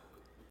gospel.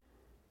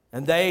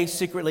 And they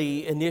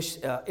secretly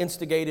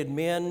instigated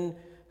men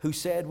who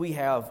said, "We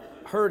have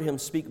heard him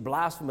speak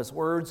blasphemous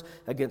words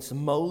against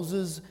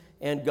Moses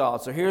and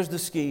God." So here's the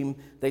scheme.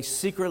 They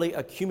secretly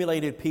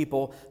accumulated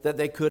people that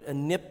they could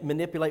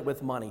manipulate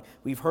with money.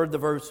 We've heard the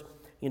verse,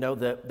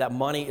 that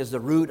money is the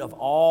root of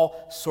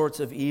all sorts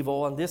of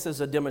evil, and this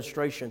is a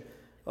demonstration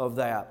of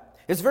that.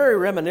 It's very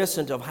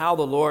reminiscent of how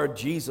the Lord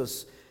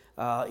Jesus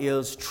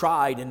is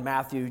tried in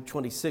Matthew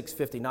 26,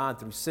 59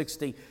 through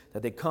 60,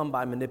 that they come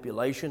by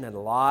manipulation and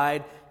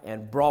lied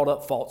and brought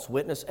up false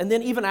witness. And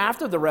then even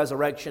after the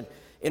resurrection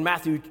in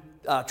Matthew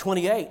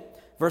 28,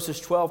 verses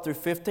 12 through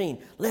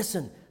 15,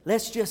 listen,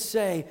 let's just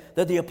say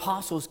that the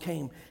apostles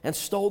came and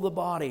stole the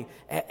body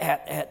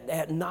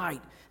at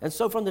night. And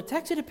so from the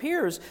text it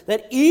appears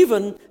that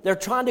even they're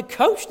trying to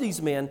coach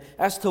these men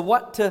as to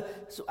what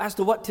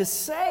to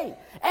say.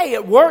 Hey,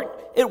 it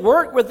worked. It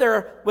worked with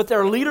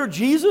their leader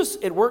Jesus.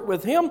 It worked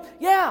with him.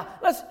 Yeah,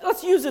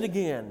 let's use it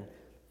again.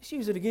 Let's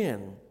use it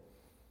again.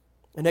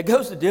 And it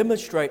goes to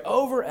demonstrate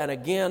over and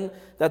again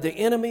that the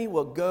enemy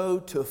will go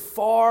to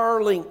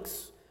far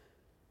lengths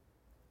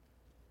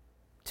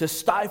to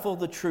stifle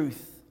the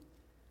truth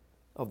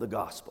of the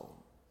gospel.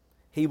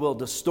 He will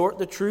distort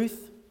the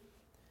truth.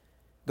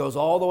 Goes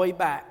all the way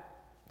back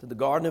to the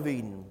Garden of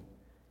Eden.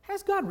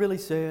 Has God really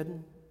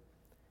said?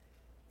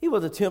 He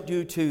will attempt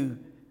you to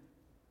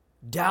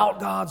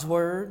doubt God's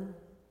word,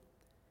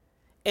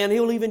 and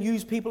he'll even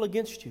use people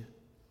against you.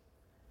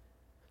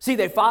 See,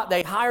 they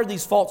hired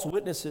these false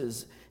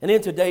witnesses, and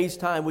in today's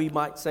time we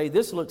might say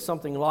this looks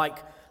something like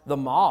the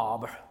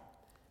mob.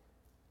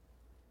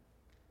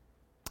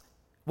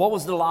 What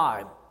was the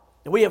lie?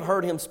 And we have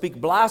heard him speak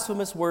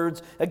blasphemous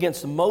words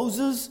against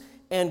Moses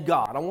and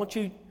God. I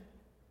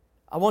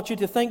want you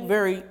to think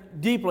very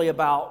deeply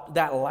about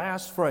that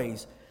last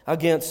phrase,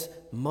 against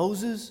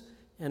Moses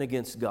and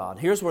against God.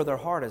 Here's where their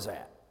heart is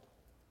at.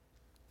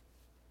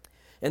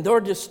 And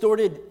their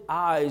distorted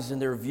eyes in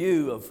their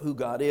view of who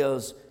God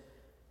is.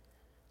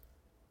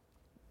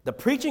 The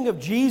preaching of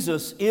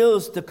Jesus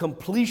is the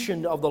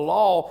completion of the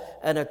law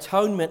and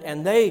atonement,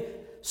 and they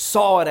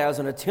saw it as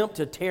an attempt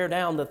to tear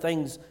down the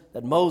things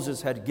that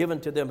Moses had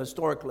given to them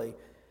historically.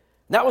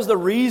 That was the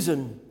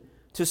reason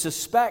to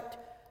suspect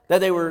that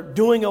they were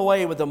doing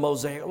away with the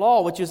Mosaic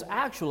law, which is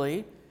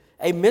actually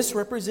a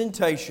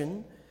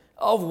misrepresentation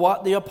of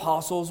what the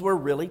apostles were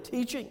really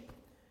teaching.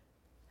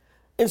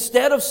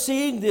 Instead of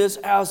seeing this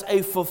as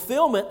a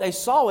fulfillment, they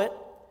saw it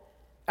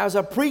as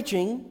a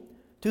preaching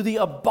to the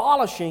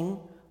abolishing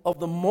of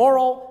the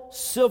moral,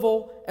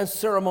 civil, and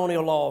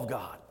ceremonial law of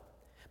God.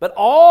 But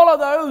all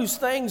of those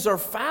things are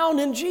found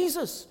in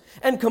Jesus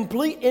and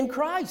complete in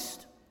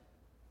Christ.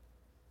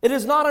 It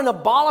is not an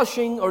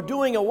abolishing or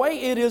doing away.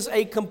 It is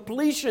a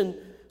completion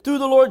through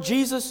the Lord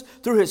Jesus,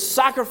 through His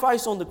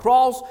sacrifice on the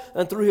cross,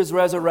 and through His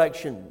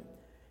resurrection.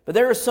 But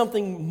there is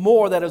something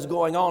more that is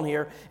going on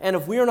here. And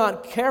if we are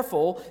not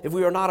careful, if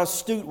we are not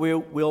astute,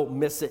 we'll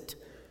miss it.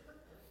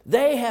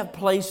 They have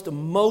placed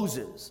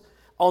Moses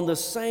on the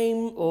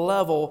same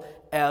level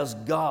as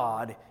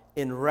God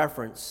in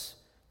reference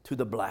to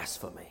the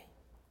blasphemy.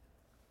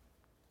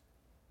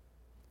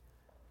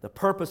 The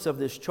purpose of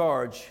this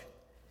charge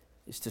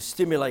is to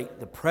stimulate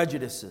the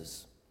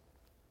prejudices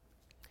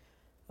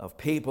of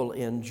people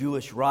in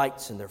Jewish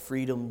rights and their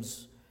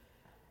freedoms.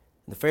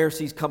 And the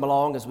Pharisees come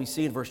along, as we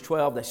see in verse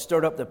 12. They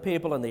stirred up the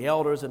people and the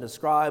elders and the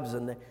scribes,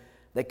 and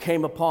they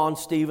came upon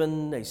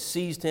Stephen. They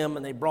seized him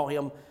and they brought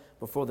him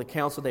before the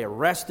council. They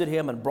arrested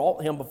him and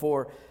brought him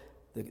before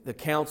the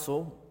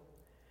council.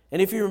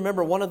 And if you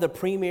remember, one of the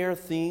premier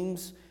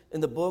themes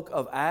in the book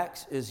of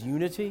Acts is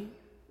unity.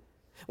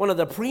 One of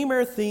the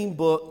premier themes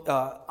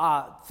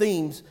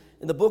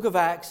in the book of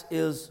Acts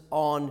is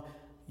on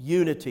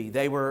unity.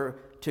 They were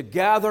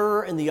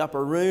together in the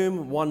upper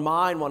room, one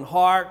mind, one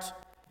heart.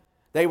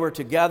 They were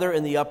together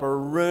in the upper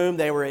room.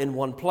 They were in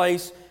one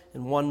place,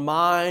 in one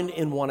mind,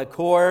 in one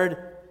accord.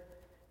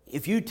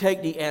 If you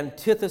take the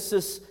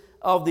antithesis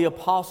of the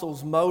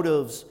apostles'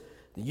 motives,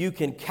 you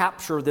can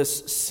capture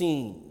this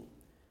scene.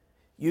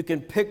 You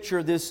can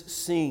picture this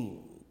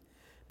scene.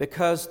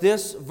 Because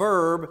this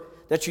verb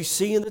that you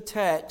see in the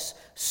text,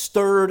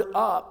 stirred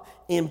up,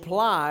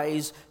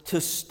 implies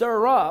to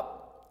stir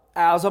up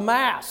as a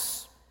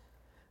mass.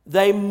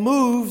 They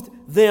moved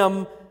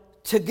them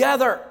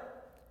together.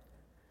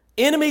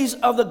 Enemies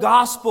of the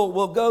gospel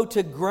will go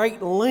to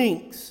great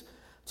lengths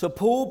to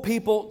pull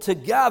people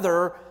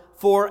together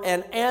for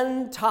an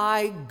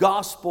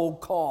anti-gospel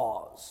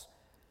cause.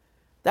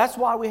 That's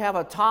why we have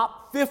a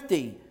top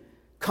 50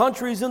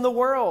 countries in the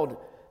world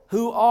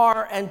who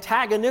are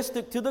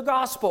antagonistic to the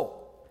gospel.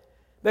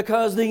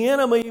 Because the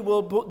enemy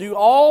will do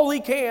all he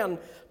can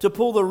to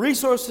pull the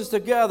resources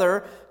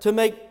together to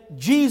make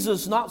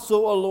Jesus not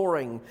so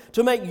alluring,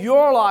 to make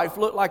your life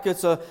look like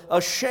it's a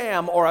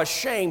sham or a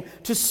shame,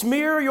 to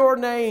smear your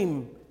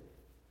name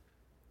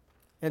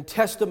and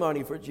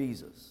testimony for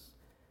Jesus.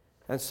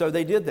 And so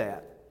they did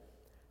that.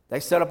 They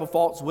set up a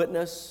false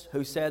witness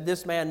who said,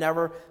 "This man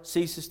never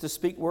ceases to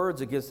speak words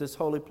against this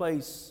holy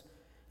place."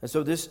 And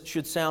so this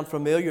should sound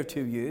familiar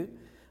to you.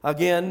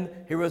 Again,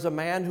 here was a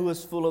man who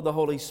was full of the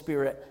Holy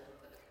Spirit.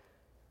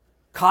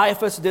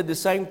 Caiaphas did the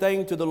same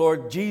thing to the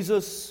Lord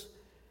Jesus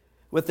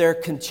with their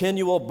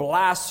continual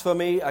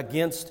blasphemy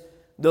against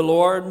the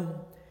Lord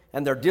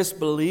and their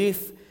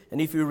disbelief. And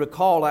if you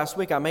recall, last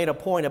week I made a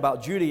point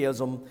about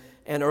Judaism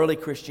and early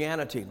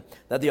Christianity,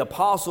 that the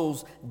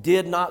apostles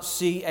did not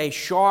see a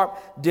sharp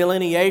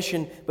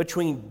delineation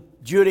between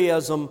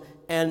Judaism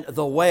and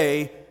the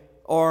way,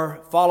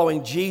 or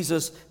following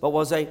Jesus, but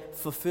was a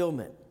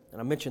fulfillment. And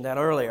I mentioned that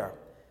earlier.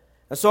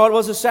 And so it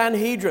was the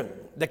Sanhedrin,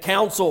 the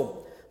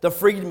council, the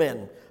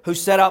freedmen who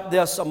set up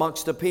this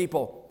amongst the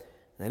people.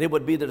 And it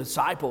would be the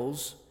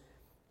disciples'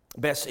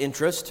 best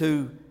interest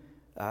to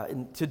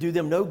do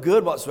them no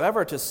good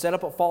whatsoever to set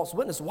up a false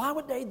witness. Why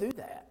would they do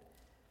that?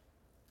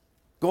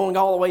 Going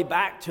all the way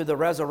back to the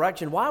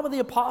resurrection, why would the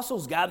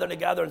apostles gather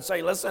together and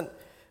say, listen,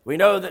 we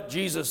know that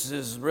Jesus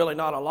is really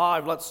not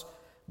alive. Let's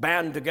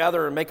band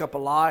together and make up a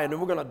lie, and then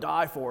we're going to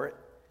die for it.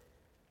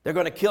 They're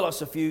going to kill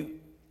us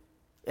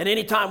and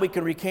any time we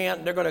can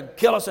recant, they're going to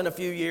kill us in a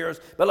few years,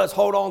 but let's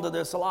hold on to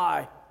this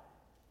lie.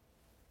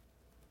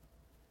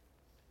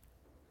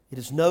 It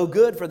is no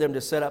good for them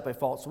to set up a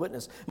false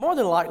witness. More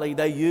than likely,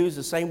 they use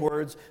the same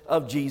words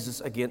of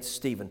Jesus against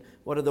Stephen.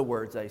 What are the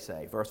words they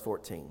say? Verse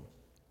 14.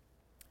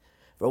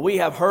 For we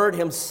have heard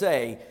him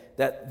say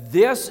that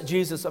this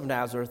Jesus of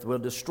Nazareth will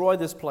destroy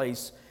this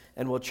place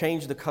and will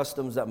change the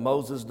customs that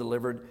Moses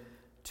delivered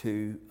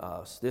to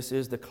us. This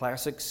is the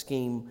classic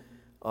scheme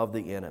of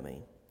the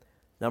enemy.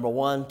 Number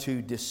one,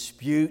 to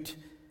dispute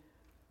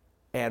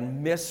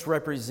and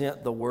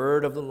misrepresent the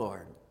word of the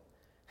Lord.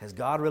 Has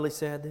God really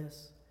said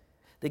this?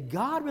 Did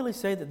God really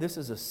say that this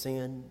is a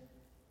sin?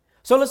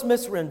 So let's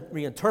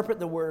reinterpret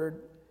the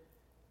word.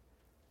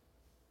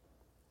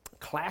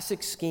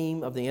 Classic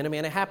scheme of the enemy,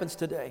 and it happens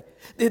today.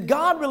 Did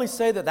God really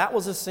say that that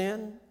was a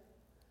sin?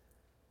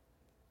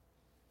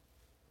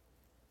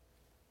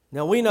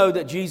 Now we know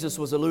that Jesus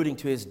was alluding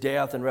to his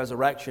death and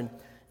resurrection,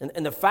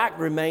 and the fact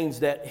remains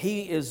that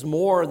he is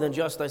more than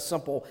just a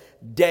simple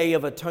day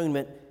of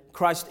atonement.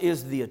 Christ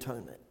is the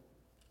atonement.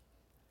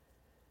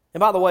 And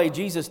by the way,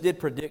 Jesus did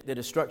predict the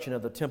destruction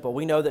of the temple.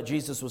 We know that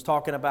Jesus was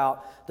talking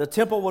about the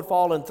temple would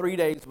fall in 3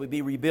 days, would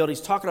be rebuilt.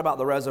 He's talking about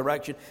the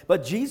resurrection.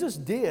 But Jesus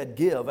did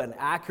give an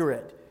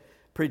accurate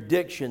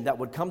prediction that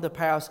would come to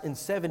pass in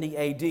 70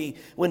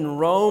 AD when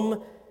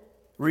Rome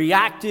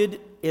reacted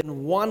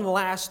in one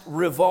last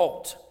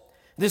revolt.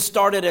 This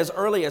started as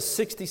early as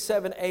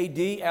 67 AD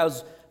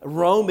as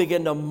Rome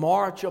began to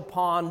march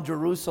upon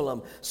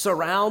Jerusalem,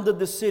 surrounded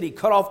the city,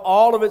 cut off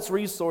all of its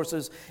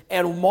resources,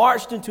 and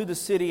marched into the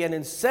city. And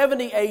in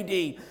 70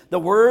 AD, the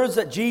words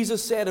that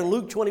Jesus said in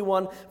Luke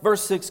 21,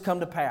 verse 6 come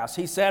to pass.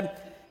 He said,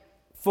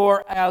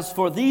 "For as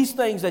for these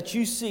things that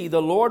you see, the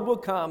Lord will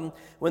come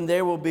when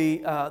there will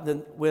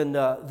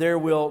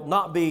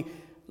not be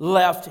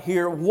left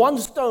here one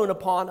stone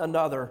upon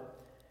another,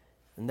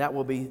 and that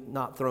will be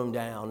not thrown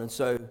down." And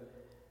so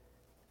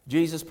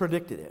Jesus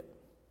predicted it.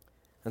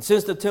 And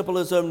since the temple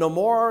is no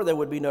more, there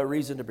would be no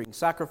reason to bring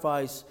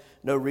sacrifice,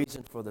 no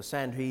reason for the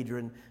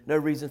Sanhedrin, no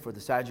reason for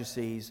the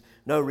Sadducees,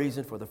 no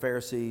reason for the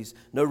Pharisees,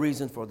 no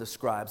reason for the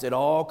scribes. It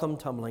all come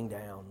tumbling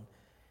down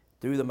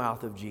through the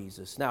mouth of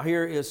Jesus. Now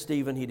here is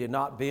Stephen. He did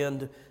not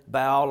bend,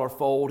 bow, or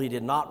fold. He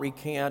did not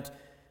recant.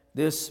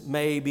 This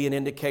may be an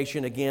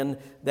indication again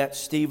that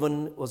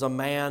Stephen was a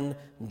man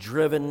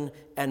driven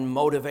and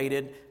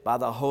motivated by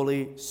the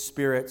Holy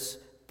Spirit's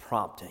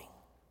prompting.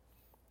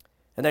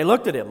 And they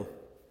looked at him.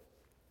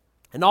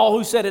 And all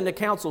who sat in the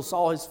council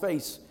saw his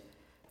face,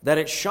 that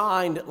it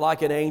shined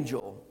like an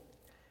angel.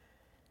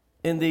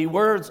 In the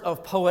words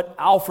of poet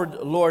Alfred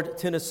Lord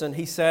Tennyson,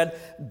 he said,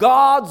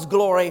 "God's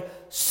glory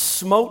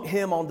smote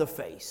him on the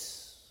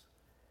face."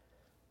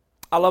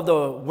 I love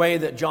the way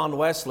that John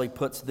Wesley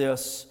puts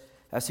this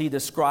as he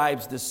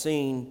describes the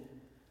scene.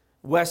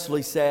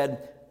 Wesley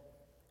said,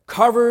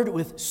 "Covered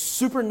with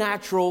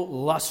supernatural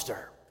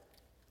luster.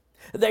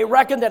 They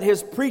reckoned that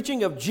his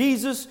preaching of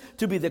Jesus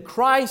to be the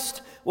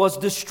Christ was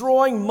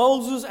destroying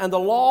Moses and the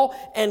law,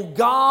 and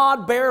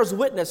God bears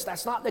witness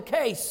that's not the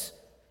case.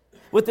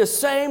 With the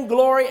same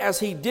glory as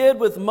he did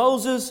with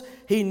Moses,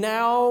 he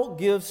now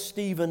gives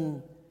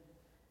Stephen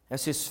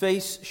as his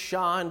face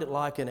shined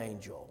like an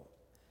angel."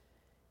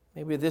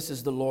 Maybe this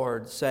is the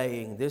Lord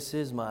saying, "This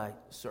is my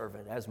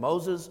servant. As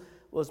Moses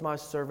was my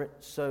servant,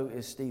 so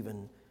is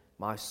Stephen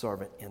my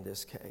servant in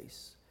this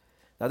case."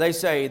 Now they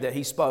say that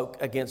he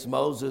spoke against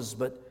Moses,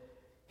 but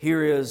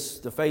here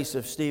is the face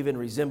of Stephen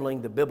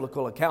resembling the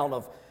biblical account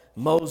of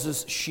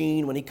Moses'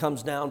 sheen when he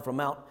comes down from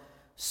Mount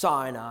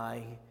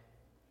Sinai.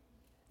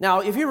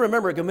 Now, if you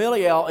remember,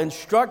 Gamaliel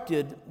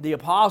instructed the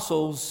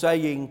apostles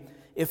saying,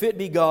 "If it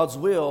be God's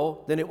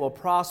will, then it will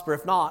prosper.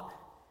 If not,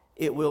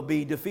 it will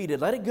be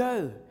defeated. Let it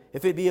go.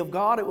 If it be of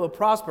God, it will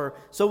prosper."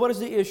 So what is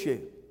the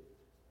issue?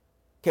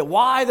 Okay,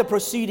 why the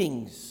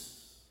proceedings?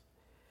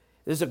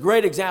 This is a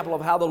great example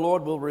of how the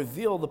Lord will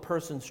reveal the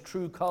person's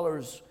true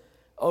colors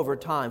over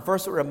time.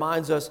 First, it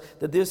reminds us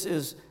that this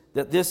is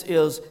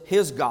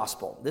His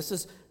gospel. This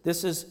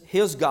is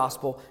His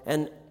gospel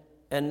and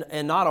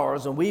not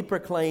ours, and we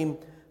proclaim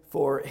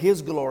for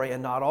His glory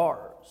and not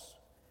ours.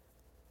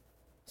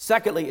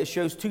 Secondly, it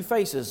shows two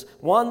faces.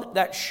 One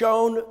that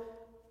shone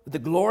the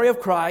glory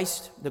of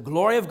Christ, the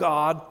glory of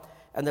God,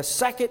 and the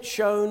second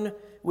shown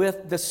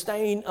with the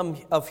stain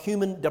of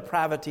human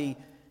depravity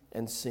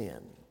and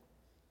sin.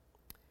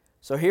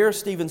 So here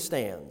Stephen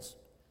stands,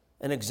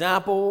 an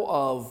example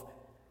of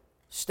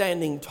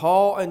standing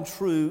tall and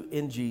true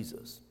in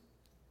Jesus.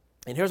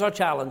 And here's our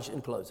challenge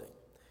in closing.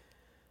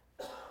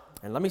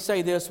 And let me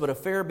say this with a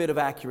fair bit of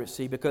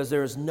accuracy, because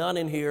there is none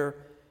in here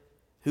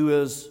who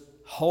is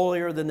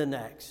holier than the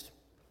next.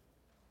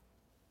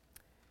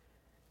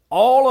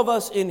 All of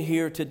us in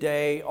here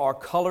today are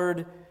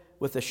colored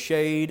with a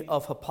shade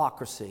of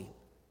hypocrisy.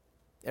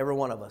 Every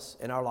one of us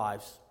in our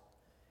lives.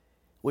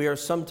 We are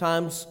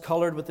sometimes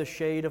colored with a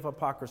shade of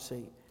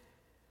hypocrisy.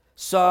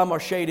 Some are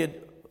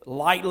shaded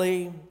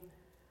lightly,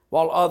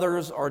 while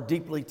others are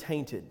deeply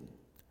tainted.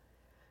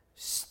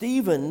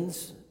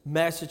 Stephen's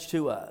message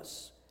to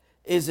us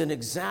is an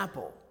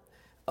example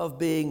of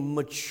being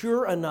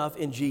mature enough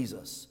in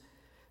Jesus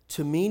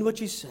to mean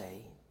what you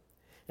say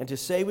and to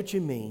say what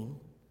you mean,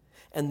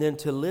 and then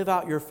to live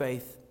out your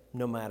faith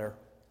no matter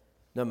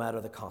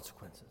the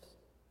consequences,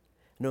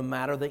 no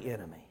matter the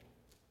enemy.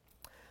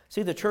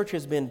 See, the church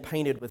has been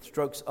painted with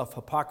strokes of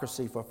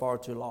hypocrisy for far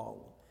too long.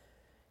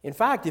 In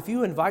fact, if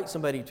you invite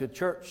somebody to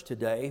church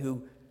today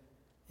who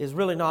is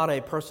really not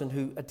a person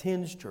who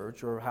attends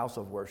church or house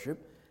of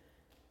worship,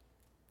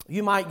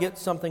 you might get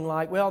something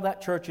like, well,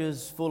 that church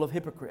is full of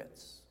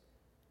hypocrites.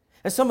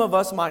 And some of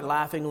us might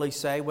laughingly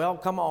say, well,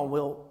 come on,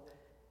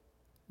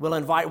 we'll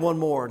invite one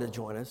more to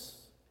join us.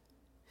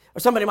 Or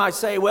somebody might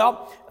say,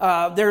 well,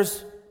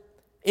 there's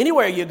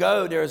anywhere you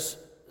go, there's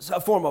a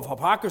form of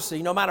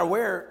hypocrisy, no matter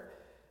where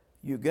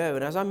you go.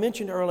 And as I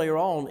mentioned earlier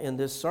on in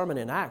this sermon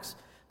in Acts,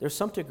 there's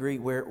some degree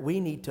where we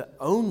need to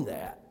own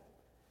that.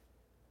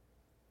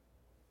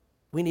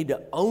 We need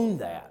to own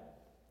that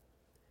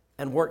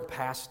and work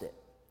past it.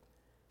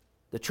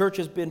 The church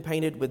has been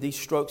painted with these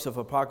strokes of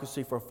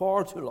hypocrisy for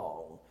far too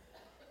long.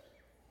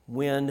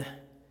 When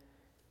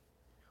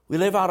we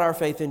live out our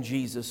faith in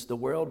Jesus, the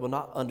world will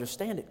not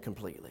understand it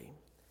completely.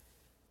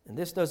 And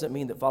this doesn't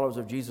mean that followers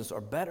of Jesus are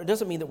better. It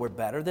doesn't mean that we're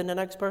better than the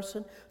next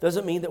person. It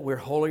doesn't mean that we're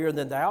holier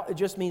than thou. It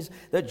just means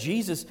that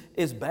Jesus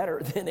is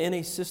better than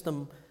any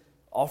system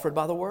offered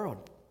by the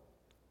world.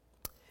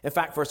 In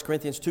fact, 1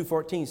 Corinthians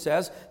 2:14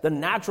 says, the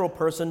natural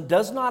person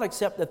does not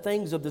accept the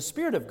things of the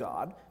Spirit of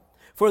God,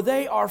 for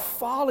they are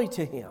folly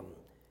to him.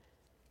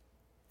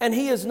 And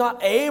he is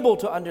not able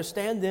to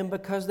understand them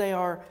because they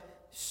are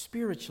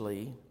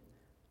spiritually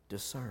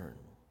discerned.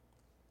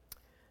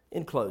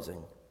 In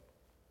closing,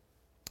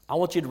 I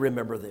want you to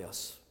remember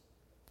this.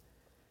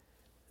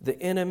 The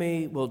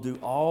enemy will do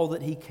all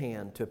that he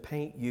can to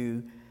paint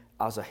you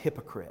as a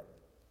hypocrite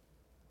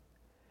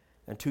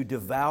and to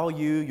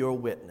devalue your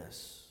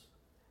witness,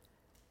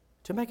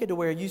 to make it to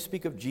where you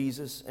speak of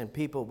Jesus and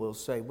people will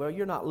say, well,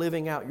 you're not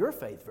living out your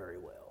faith very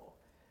well.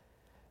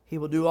 He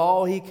will do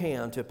all he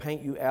can to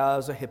paint you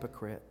as a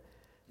hypocrite.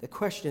 The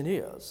question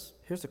is,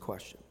 here's the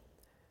question.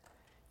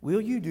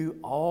 Will you do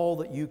all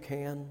that you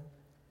can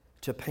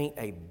to paint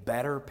a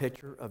better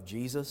picture of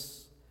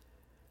Jesus,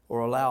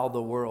 or allow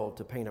the world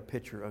to paint a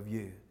picture of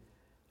you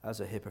as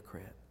a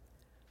hypocrite?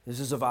 This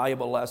is a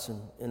valuable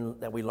lesson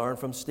that we learn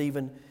from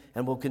Stephen,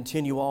 and we'll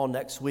continue on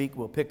next week.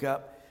 We'll pick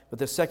up with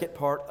the second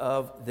part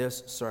of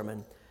this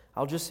sermon.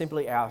 I'll just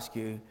simply ask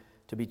you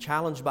to be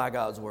challenged by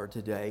God's word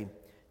today,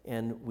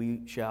 and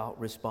we shall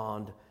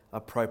respond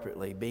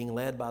appropriately, being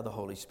led by the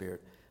Holy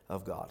Spirit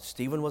of God.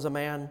 Stephen was a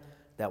man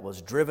that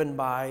was driven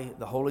by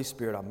the Holy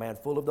Spirit, a man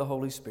full of the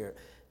Holy Spirit,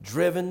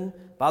 driven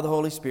by the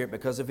Holy Spirit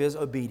because of his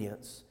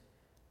obedience.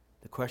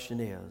 The question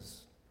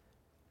is,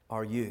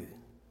 are you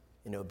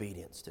in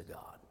obedience to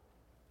God?